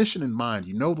goal, a mission in mind.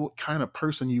 You know what kind of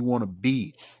person you want to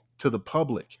be to the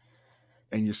public,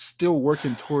 and you're still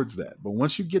working towards that. But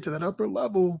once you get to that upper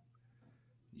level,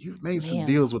 you've made some Man,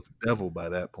 deals with the devil by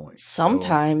that point. So,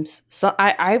 sometimes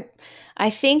I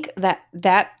think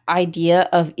that idea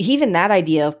of even that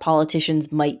idea of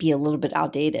politicians might be a little bit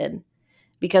outdated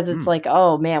because it's mm, like,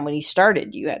 oh man, when you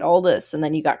started you had all this and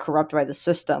then you got corrupted by the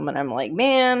system, and I'm like,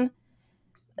 man,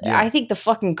 yeah, I think the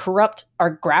fucking corrupt are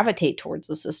gravitate towards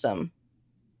the system.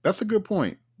 that's a good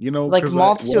point. Like Because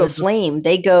moths what to I a just flame,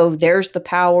 they go, there's the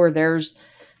power, there's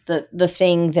the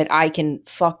thing that I can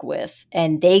fuck with,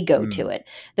 and they go to mm, it.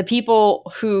 The people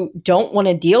who don't want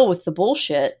to deal with the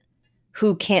bullshit,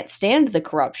 who can't stand the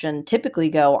corruption, typically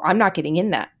go, I'm not getting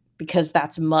in that because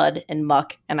that's mud and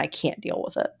muck and I can't deal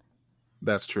with it.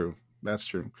 that's true. That's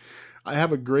true. I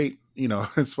have a great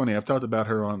it's funny. I've talked about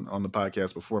her on the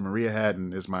podcast before. Maria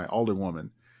Haddon is my alderwoman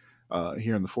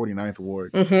here in the 49th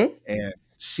Ward. Mm-hmm. And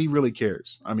she really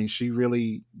cares. I mean, she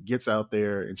really gets out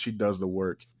there and she does the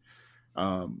work.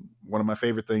 One of my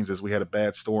favorite things is we had a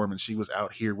bad storm and she was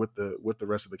out here with the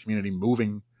rest of the community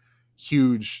moving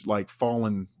huge, like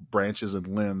fallen branches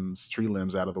and tree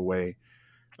limbs out of the way,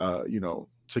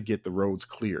 to get the roads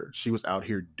clear. She was out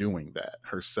here doing that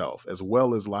herself, as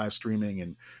well as live streaming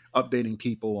and updating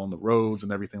people on the roads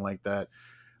and everything like that.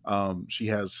 She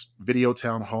has video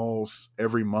town halls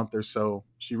every month or so.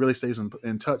 She really stays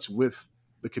in touch with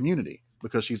the community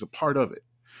because she's a part of it.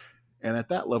 And at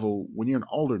that level, when you're an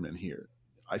alderman here,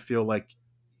 I feel like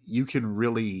you can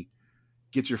really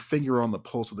get your finger on the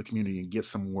pulse of the community and get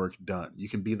some work done. You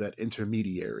can be that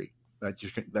intermediary that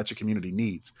your community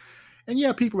needs. And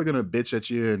yeah, people are going to bitch at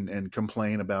you and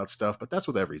complain about stuff, but that's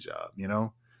with every job,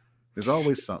 There's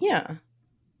always something. Yeah.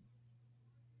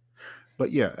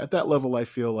 But yeah, at that level, I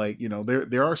feel like,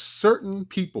 there are certain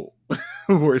people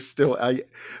who are still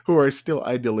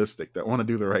idealistic that want to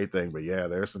do the right thing. But yeah,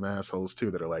 there are some assholes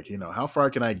too that are like, how far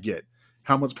can I get?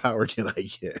 How much power can I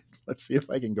get? Let's see if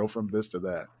I can go from this to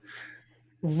that.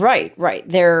 Right.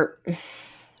 They're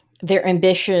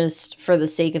ambitious for the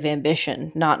sake of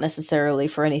ambition, not necessarily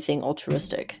for anything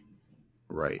altruistic.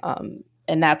 Right.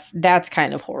 And that's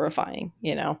kind of horrifying,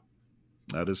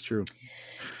 That is true.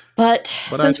 But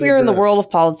since we are in the world of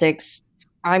politics,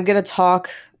 I'm going to talk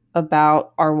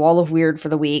about our wall of weird for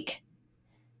the week.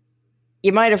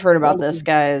 You might have heard about this,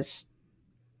 guys.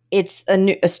 It's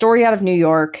a story out of New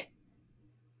York.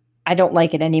 I don't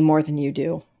like it any more than you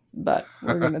do, but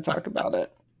we're going to talk about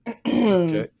it.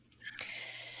 Okay.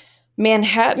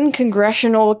 Manhattan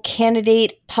congressional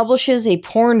candidate publishes a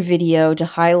porn video to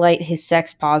highlight his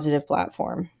sex-positive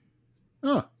platform.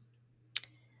 Huh.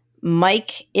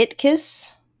 Mike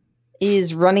Itkis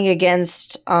is running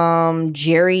against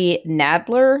Jerry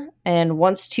Nadler and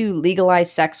wants to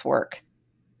legalize sex work.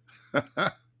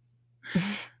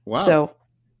 Wow. So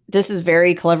this is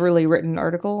very cleverly written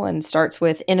article and starts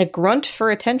with, in a grunt for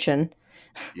attention,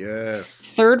 yes,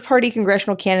 third-party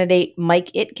congressional candidate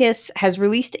Mike Itkis has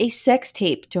released a sex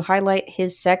tape to highlight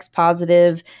his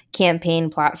sex-positive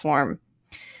campaign platform.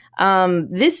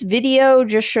 This video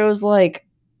just shows like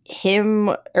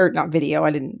him, or not video,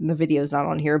 the video's not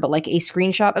on here, but like a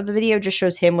screenshot of the video just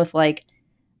shows him with like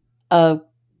a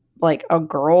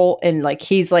girl and like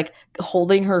he's like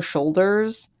holding her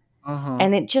shoulders.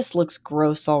 And it just looks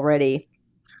gross already.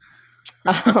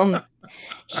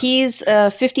 He's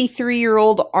a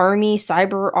 53-year-old Army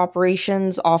cyber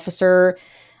operations officer.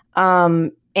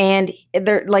 And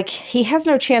they're like, he has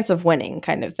no chance of winning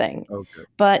kind of thing. Okay.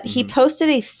 But he posted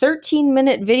a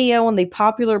 13-minute video on a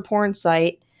popular porn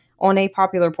site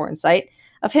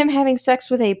of him having sex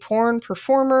with a porn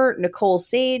performer, Nicole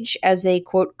Sage, as a,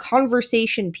 quote,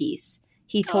 conversation piece.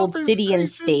 He told City and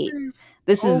State.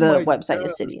 This is the website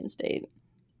is City and State.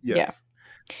 Yes.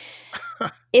 Yeah.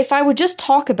 If I would just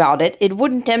talk about it, it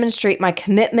wouldn't demonstrate my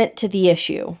commitment to the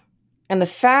issue. And the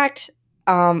fact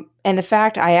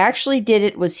I actually did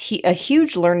it was a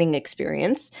huge learning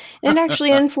experience, and it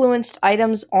actually influenced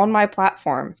items on my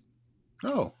platform.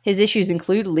 Oh. His issues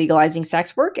include legalizing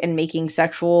sex work and making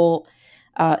sexual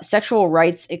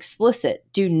rights explicit.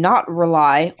 Do not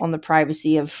rely on the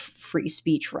privacy of free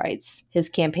speech rights. His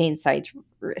campaign site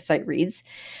reads,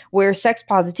 where sex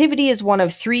positivity is one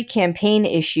of 3 campaign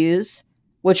issues,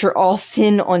 which are all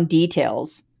thin on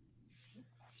details.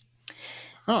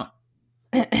 Huh.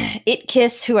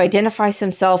 Itkis, who identifies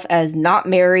himself as not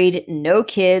married, no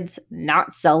kids,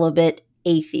 not celibate,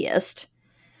 atheist,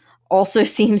 also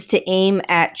seems to aim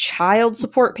at child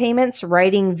support payments,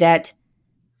 writing that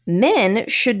men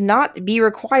should not be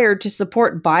required to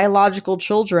support biological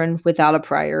children without a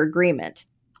prior agreement.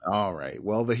 All right.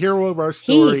 Well, the hero of our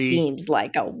story... He seems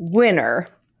like a winner.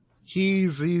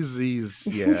 He's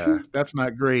yeah, that's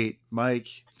not great, Mike.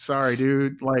 Sorry,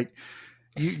 dude. Like,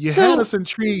 you had us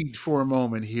intrigued for a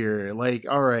moment here. Like,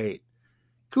 all right,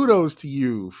 kudos to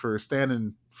you for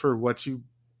standing for what you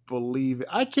believe.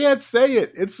 I can't say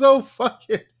it. It's so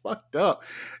fucking fucked up.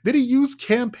 Did he use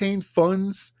campaign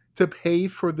funds to pay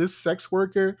for this sex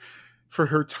worker for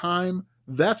her time?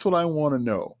 That's what I want to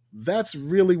know. That's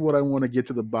really what I want to get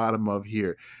to the bottom of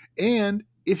here. And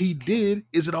if he did,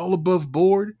 is it all above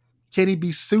board? Can he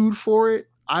be sued for it?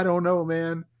 I don't know,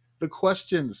 man. The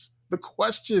questions.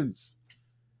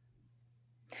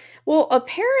 Well,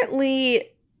 apparently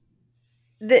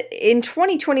in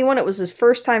 2021, it was his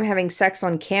first time having sex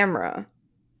on camera.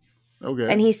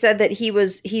 Okay. And he said that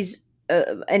he's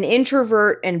an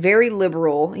introvert and very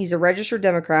liberal. He's a registered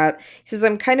Democrat. He says,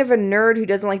 I'm kind of a nerd who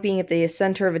doesn't like being at the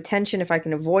center of attention if I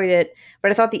can avoid it, but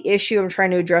I thought the issue I'm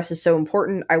trying to address is so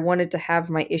important, I wanted to have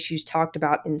my issues talked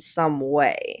about in some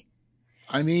way.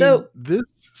 I mean, So, this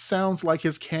sounds like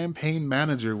his campaign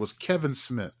manager was Kevin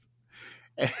Smith,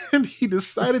 and he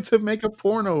decided to make a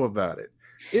porno about it.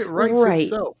 It writes right.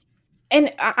 itself.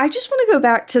 And I just want to go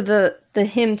back to the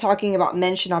him talking about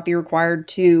men should not be required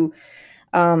to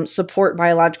support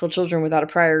biological children without a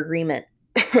prior agreement.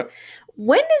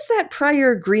 When does that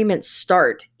prior agreement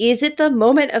start? Is it the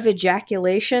moment of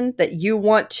ejaculation that you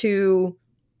want to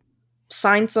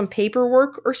sign some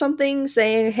paperwork or something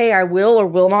saying, hey, I will or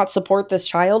will not support this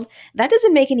child? That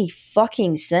doesn't make any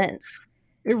fucking sense.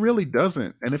 It really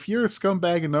doesn't. And if you're a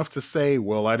scumbag enough to say,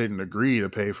 well, I didn't agree to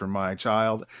pay for my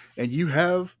child, and you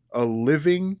have a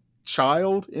living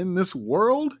child in this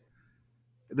world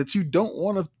that you don't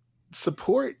want to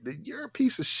support, you're a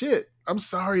piece of shit. I'm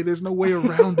sorry, there's no way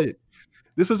around it.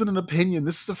 This isn't an opinion,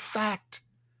 this is a fact.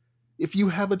 If you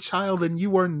have a child and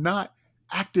you are not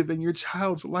active in your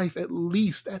child's life, at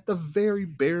least at the very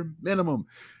bare minimum,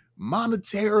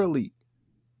 monetarily,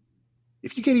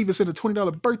 if you can't even send a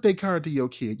 $20 birthday card to your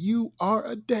kid, you are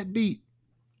a deadbeat.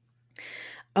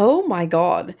 Oh my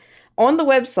God. On the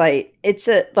website, it's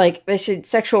they said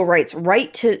sexual rights,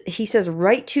 he says,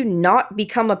 right to not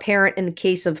become a parent in the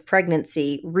case of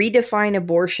pregnancy, redefine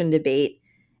abortion debate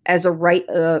as a right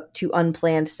to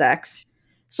unplanned sex.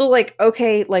 So like,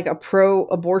 okay, like a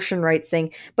pro-abortion rights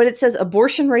thing, but it says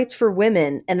abortion rights for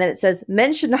women, and then it says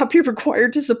men should not be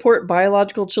required to support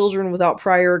biological children without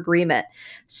prior agreement.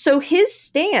 So his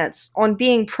stance on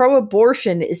being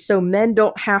pro-abortion is so men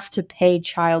don't have to pay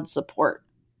child support.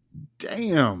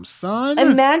 Damn, son.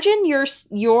 Imagine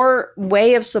your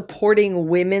way of supporting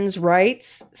women's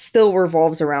rights still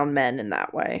revolves around men in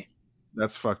that way.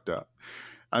 That's fucked up.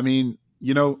 I mean,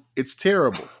 it's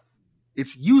terrible.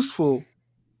 It's useful,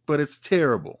 but it's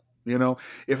terrible.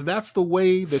 If that's the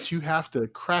way that you have to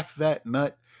crack that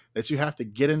nut, that you have to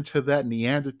get into that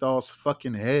Neanderthal's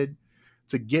fucking head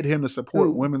to get him to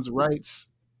support women's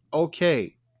rights,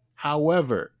 okay.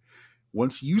 However,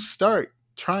 once you start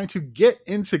trying to get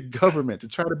into government to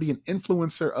try to be an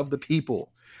influencer of the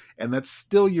people, and that's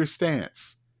still your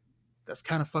stance, that's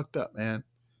kind of fucked up, man.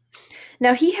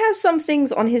 Now, he has some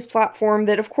things on his platform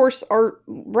that, of course, are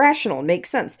rational, make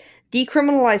sense.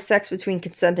 Decriminalize sex between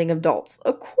consenting adults.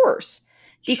 Of course.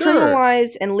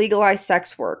 Decriminalize and legalize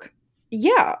sex work.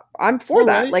 Yeah, I'm for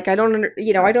that. Right. Like, I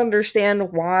don't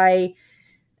understand why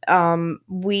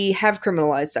we have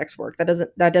criminalized sex work.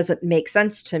 That doesn't make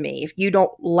sense to me. If you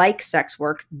don't like sex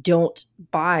work, don't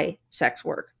buy sex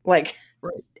work. Like,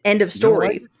 right. End of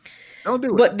story. Don't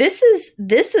do it. But this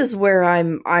is where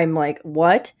I'm like,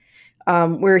 what?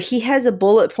 Where he has a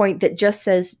bullet point that just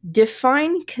says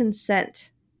define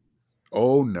consent.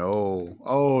 Oh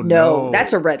no.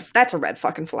 That's a red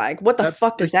fucking flag. What the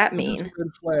fuck does that mean?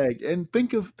 Red flag. And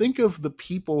think of the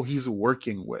people he's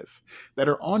working with that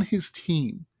are on his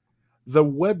team. The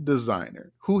web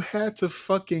designer who had to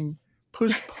fucking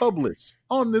push publish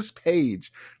on this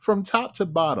page from top to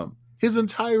bottom. His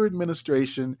entire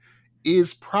administration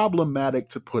is problematic,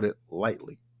 to put it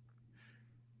lightly.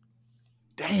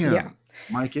 Damn, yeah.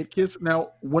 Mike Itkis.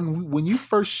 Now, when you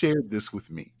first shared this with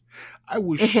me, I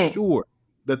was sure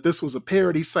that this was a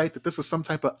parody site, that this was some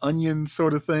type of Onion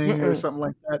sort of thing or something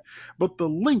like that. But the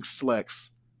links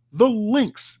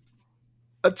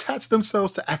attach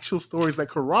themselves to actual stories that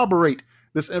corroborate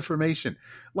this information.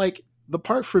 Like the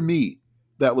part for me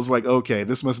that was like, okay,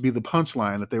 this must be the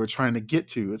punchline that they were trying to get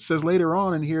to. It says later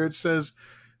on in here, it says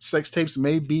sex tapes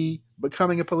may be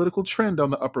becoming a political trend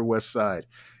on the Upper West Side.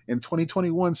 In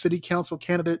 2021, city council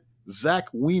candidate Zach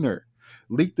Weiner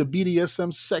leaked the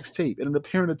BDSM sex tape in an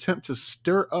apparent attempt to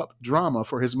stir up drama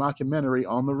for his mockumentary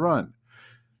On the Run.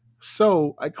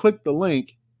 So I clicked the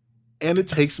link and it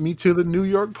takes me to the New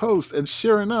York Post. And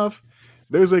sure enough,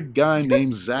 there's a guy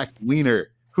named Zach Weiner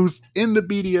who's into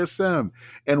BDSM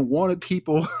and wanted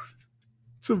people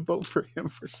to vote for him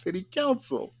for city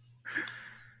council.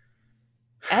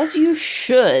 As you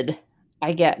should.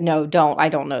 I don't know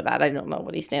that. I don't know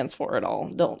what he stands for at all.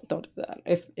 Don't do that.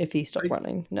 If he's still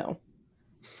running, no.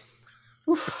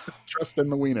 Trust in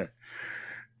the Wiener.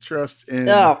 Trust in.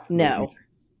 Oh no.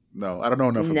 No, I don't know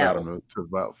enough about him to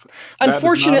about.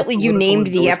 Unfortunately, you named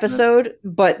the episode,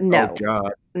 but no. Oh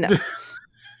God. No.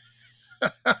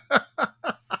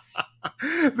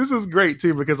 This is great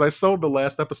too, because I sold the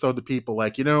last episode to people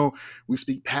like, we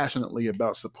speak passionately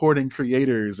about supporting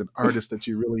creators and artists that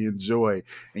you really enjoy.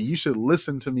 And you should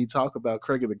listen to me talk about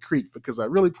Craig of the Creek, because I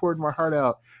really poured my heart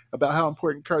out about how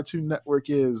important Cartoon Network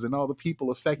is and all the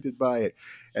people affected by it.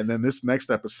 And then this next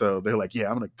episode, they're like, yeah,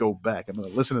 I'm going to go back. I'm going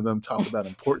to listen to them talk about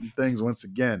important things once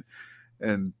again.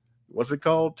 And what's it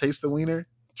called? Taste the Wiener?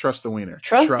 Trust the Wiener.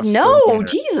 Trust the Wiener.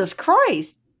 Jesus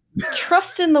Christ.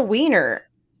 Trust in the Wiener.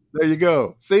 There you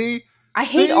go. See? I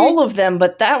hate all of them,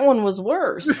 but that one was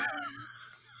worse.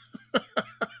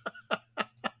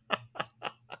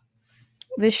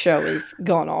 This show has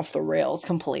gone off the rails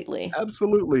completely.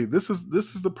 Absolutely. This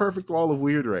is the perfect wall of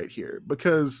weird right here,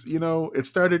 because, it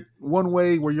started one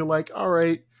way where you're like, all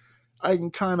right, I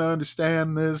can kind of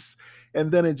understand this. And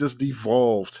then it just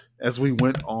devolved as we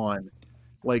went on.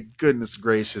 Like, goodness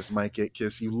gracious, Mike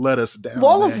Itkiss, you let us down.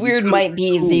 Wall of Weird might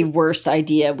be the worst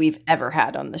idea we've ever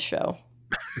had on the show.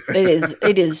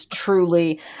 It is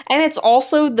truly. And it's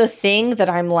also the thing that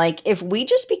I'm like, if we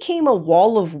just became a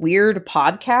Wall of Weird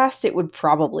podcast, it would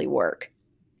probably work.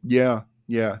 Yeah.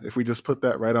 Yeah. If we just put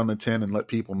that right on the tin and let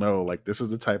people know, like, this is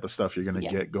the type of stuff you're going to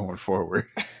get going forward.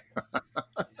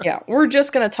 Yeah. We're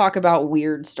just going to talk about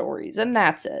weird stories, and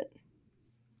that's it.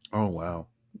 Oh, wow.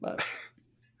 But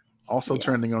also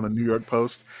trending on the New York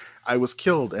Post, I was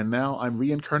killed and now I'm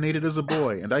reincarnated as a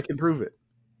boy and I can prove it.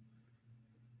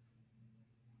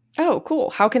 Oh, cool.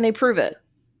 How can they prove it?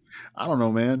 I don't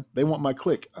know, man. They want my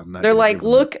click. They're like,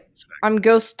 look, I'm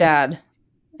Ghost Dad.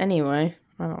 Anyway,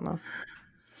 I don't know.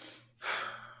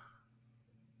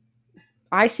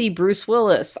 I see Bruce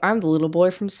Willis. I'm the little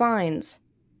boy from Signs.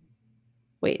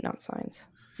 Wait, not Signs.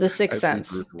 The Sixth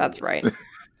Sense. That's right.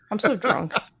 I'm so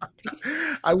drunk.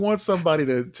 I want somebody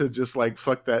to just like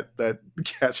fuck that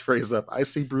catchphrase up. I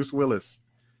see Bruce Willis.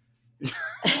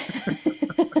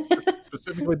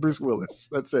 Specifically Bruce Willis.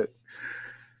 That's it.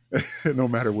 No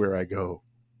matter where I go,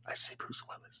 I see Bruce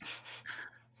Willis.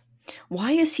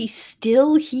 Why is he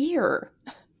still here?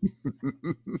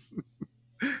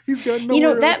 He's got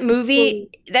no. That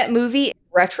movie,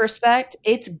 retrospect,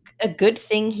 it's a good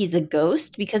thing he's a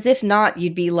ghost, because if not,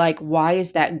 you'd be like, why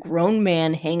is that grown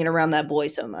man hanging around that boy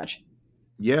so much?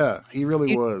 Yeah, he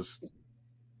really was.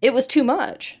 It was too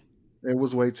much. It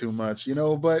was way too much,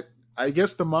 but I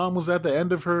guess the mom was at the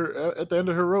end of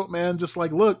her rope, man. Just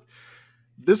like, look,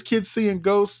 this kid's seeing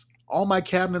ghosts. All my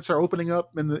cabinets are opening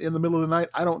up in the middle of the night.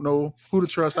 I don't know who to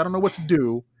trust. I don't know what to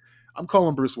do. I'm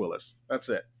calling Bruce Willis. That's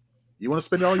it. You want to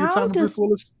spend all your time with Bruce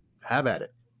Willis? Have at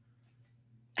it.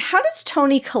 How does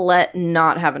Toni Collette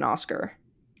not have an Oscar?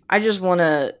 I just want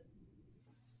to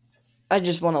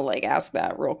like ask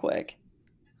that real quick.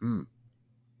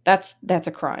 That's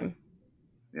a crime.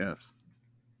 Yes.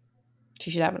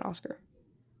 She should have an Oscar.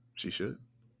 She should.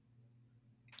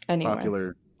 Anyway.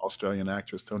 Popular Australian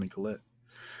actress Toni Collette.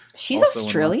 She's also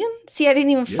Australian? See, I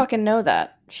didn't even fucking know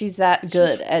that. She's that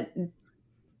good at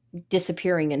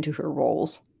disappearing into her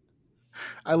roles.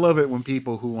 I love it when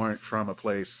people who aren't from a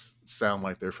place sound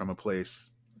like they're from a place.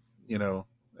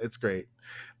 It's great.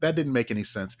 That didn't make any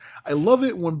sense. I love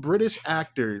it when British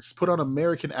actors put on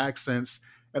American accents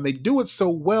and they do it so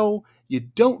well, you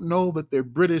don't know that they're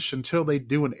British until they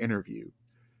do an interview.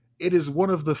 It is one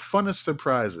of the funnest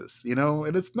surprises,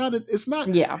 and it's not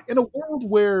in a world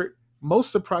where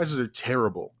most surprises are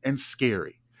terrible and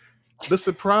scary. The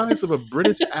surprise of a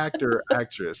British actor or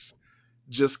actress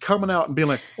just coming out and being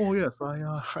like, "Oh yes,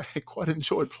 I quite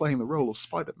enjoyed playing the role of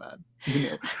Spider-Man."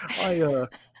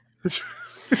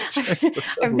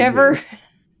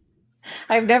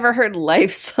 I've never heard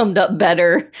life summed up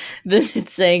better than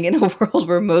it's saying in a world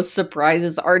where most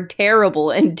surprises are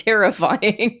terrible and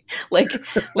terrifying. like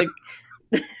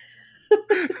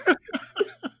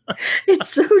it's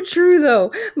so true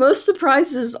though. Most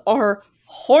surprises are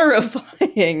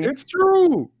horrifying. It's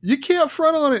true. You can't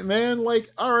front on it, man. Like,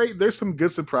 all right, there's some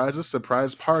good surprises.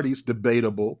 Surprise parties,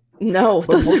 debatable. No,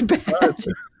 those are bad.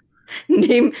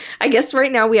 I guess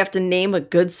right now we have to name a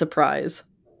good surprise.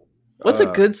 What's a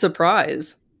good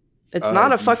surprise? It's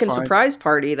not a fucking surprise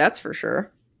party, that's for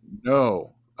sure.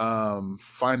 No.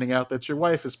 Finding out that your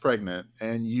wife is pregnant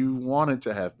and you wanted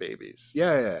to have babies.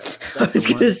 Yeah. I was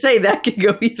going to say that could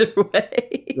go either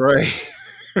way. Right.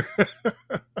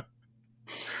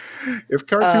 If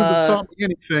cartoons have taught me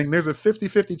anything, there's a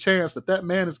 50-50 chance that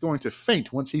man is going to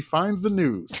faint once he finds the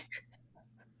news.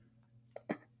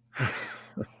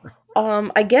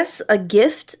 I guess a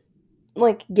gift,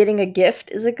 like getting a gift,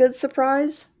 is a good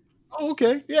surprise. Oh,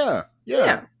 okay. Yeah.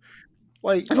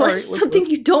 Like, unless something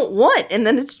you don't want, and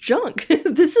then it's junk.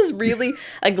 This is really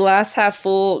a glass half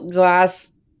full,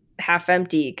 glass half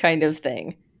empty kind of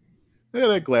thing. Yeah,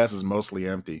 that glass is mostly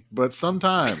empty, but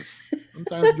sometimes you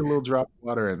get a little drop of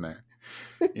water in there.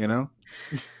 You know,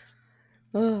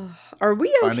 Are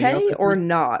we finding out okay that or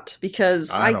not?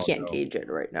 Because I I don't can't know. gauge it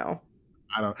right now.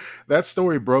 I don't. That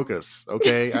story broke us.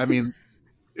 Okay, I mean,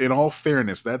 in all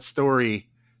fairness, that story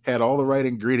had all the right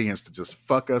ingredients to just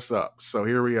fuck us up. So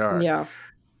here we are. Yeah.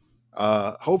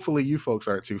 Hopefully, you folks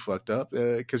aren't too fucked up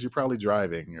because you're probably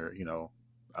driving or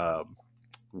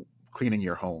cleaning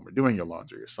your home or doing your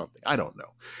laundry or something. I don't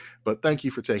know, but thank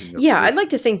you for taking us. Yeah, I'd like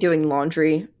to think doing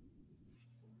laundry.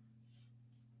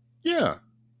 Yeah,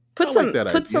 put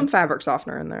some fabric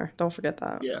softener in there. Don't forget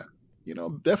that. Yeah,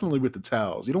 definitely with the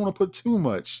towels. You don't want to put too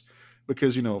much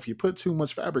because if you put too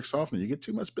much fabric softener, you get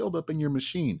too much buildup in your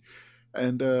machine,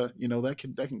 and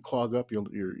that can clog up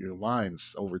your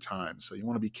lines over time. So you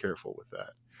want to be careful with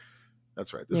that.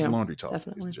 That's right. This is Laundry Talk,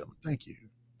 ladies and gentlemen. Thank you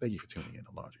for tuning in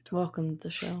to Laundry Talk. Welcome to the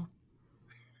show.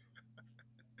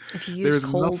 If you use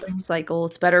cold cycle,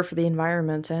 it's better for the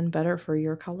environment and better for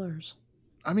your colors.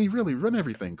 I mean, really, run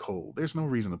everything cold. There's no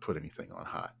reason to put anything on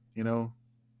hot, Yeah.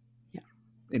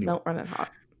 Anyway. Don't run it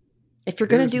hot. If you're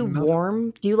going to do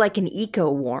warm, do like an eco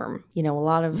warm. A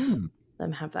lot of them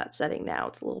have that setting now.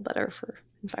 It's a little better for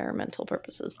environmental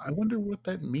purposes. I wonder what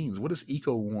that means. What is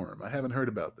eco warm? I haven't heard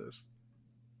about this.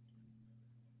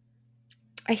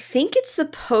 I think it's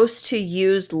supposed to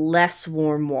use less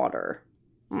warm water.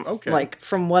 Okay. Like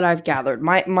from what I've gathered,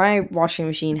 my washing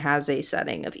machine has a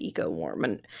setting of eco warm,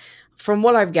 and from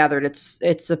what I've gathered,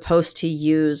 it's supposed to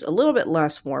use a little bit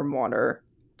less warm water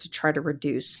to try to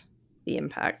reduce the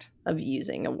impact of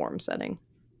using a warm setting.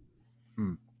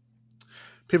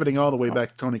 Pivoting all the way back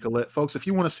to Toni Collette, folks, if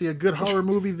you want to see a good horror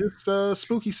movie this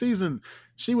spooky season,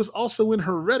 she was also in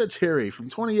Hereditary from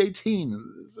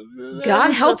 2018.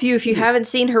 God help you if you haven't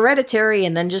seen Hereditary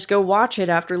and then just go watch it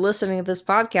after listening to this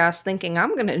podcast thinking,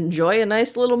 I'm going to enjoy a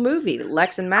nice little movie that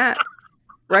Lex and Matt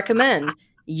recommend.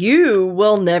 You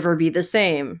will never be the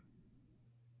same.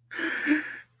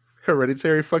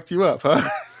 Hereditary fucked you up, huh?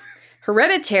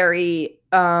 Hereditary,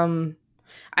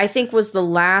 I think was the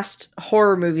last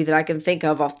horror movie that I can think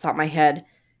of off the top of my head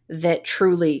that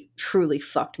truly, truly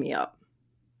fucked me up.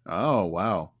 Oh,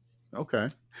 wow. Okay.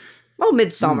 Well,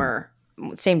 Midsommar,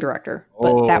 same director.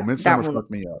 But Midsommar fucked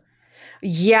me up.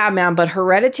 Yeah, man. But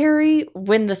Hereditary,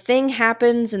 when the thing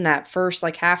happens in that first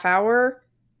half hour,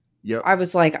 yep. I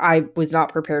was like, I was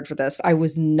not prepared for this. I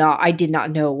did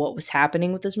not know what was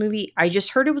happening with this movie. I just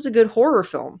heard it was a good horror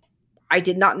film. I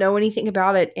did not know anything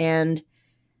about it, and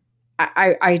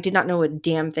I did not know a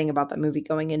damn thing about that movie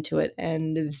going into it,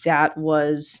 and that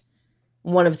was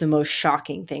one of the most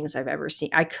shocking things I've ever seen.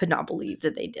 I could not believe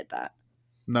that they did that.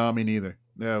 No, me neither.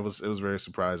 Yeah, it was very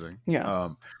surprising. Yeah.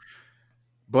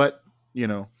 But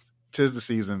tis the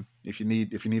season. If you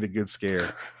need a good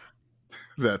scare,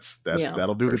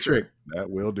 that'll do the trick.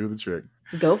 That will do the trick.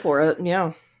 Go for it.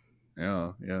 Yeah.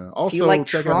 Yeah. Yeah. Also,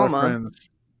 check out our friends.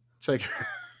 Check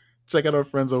out our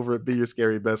friends over at Be Your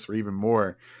Scary Best for even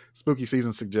more spooky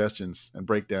season suggestions and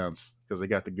breakdowns because they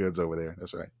got the goods over there.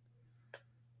 That's right.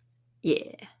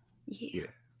 Yeah.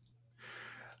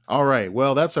 All right.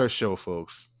 Well, that's our show,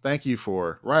 folks. Thank you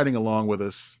for riding along with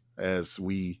us as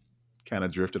we kind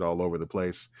of drifted all over the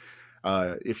place.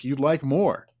 If you'd like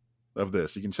more of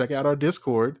this, you can check out our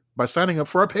Discord by signing up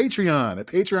for our Patreon at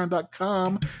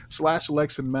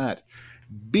patreon.com/LexandMatt.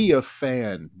 Be a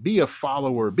fan, be a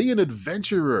follower, be an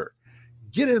adventurer.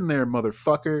 Get in there,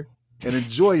 motherfucker, and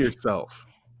enjoy yourself.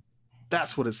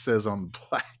 That's what it says on the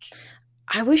plaque.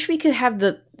 I wish we could have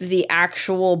the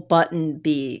actual button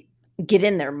be "Get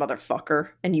in there,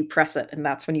 motherfucker," and you press it, and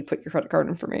that's when you put your credit card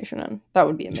information in. That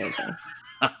would be amazing.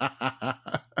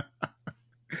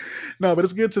 No, but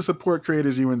it's good to support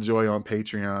creators you enjoy on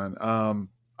Patreon.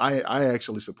 I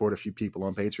actually support a few people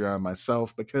on Patreon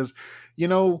myself because,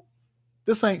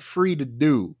 this ain't free to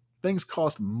do. Things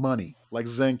cost money, like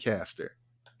Zencastr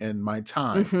and my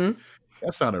time. Mm-hmm.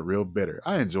 That sounded real bitter.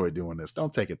 I enjoy doing this.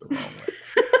 Don't take it the wrong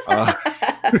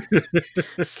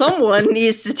way. Someone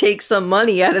needs to take some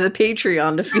money out of the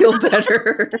Patreon to feel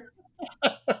better.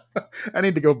 I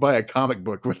need to go buy a comic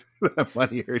book with that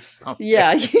money or something.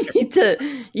 Yeah, do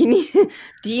you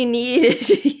need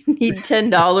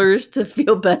 $10 to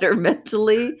feel better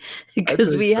mentally?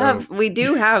 Because we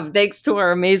do have, thanks to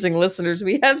our amazing listeners,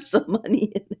 we have some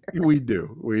money in there. We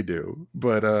do.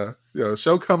 But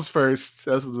show comes first.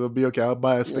 It'll be okay. I'll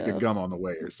buy a stick of gum on the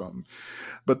way or something.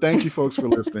 But thank you folks for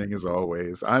listening as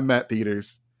always. I'm Matt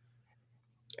Peters.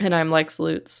 And I'm Lex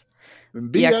Lutz.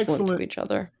 Be excellent to each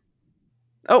other.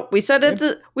 Oh, we said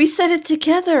it. We said it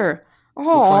together.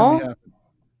 Oh,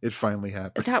 it finally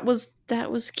happened. That was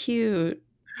cute.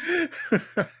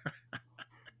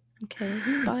 Okay.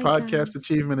 Bye, Podcast guys.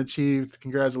 achievement achieved.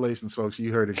 Congratulations, folks.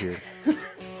 You heard it here.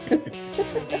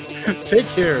 Take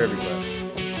care, everybody.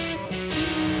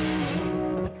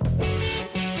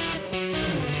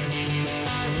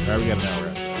 All right, we got an hour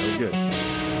after that. That was good.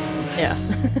 Yeah.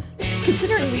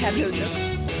 Considering we had no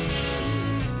notes.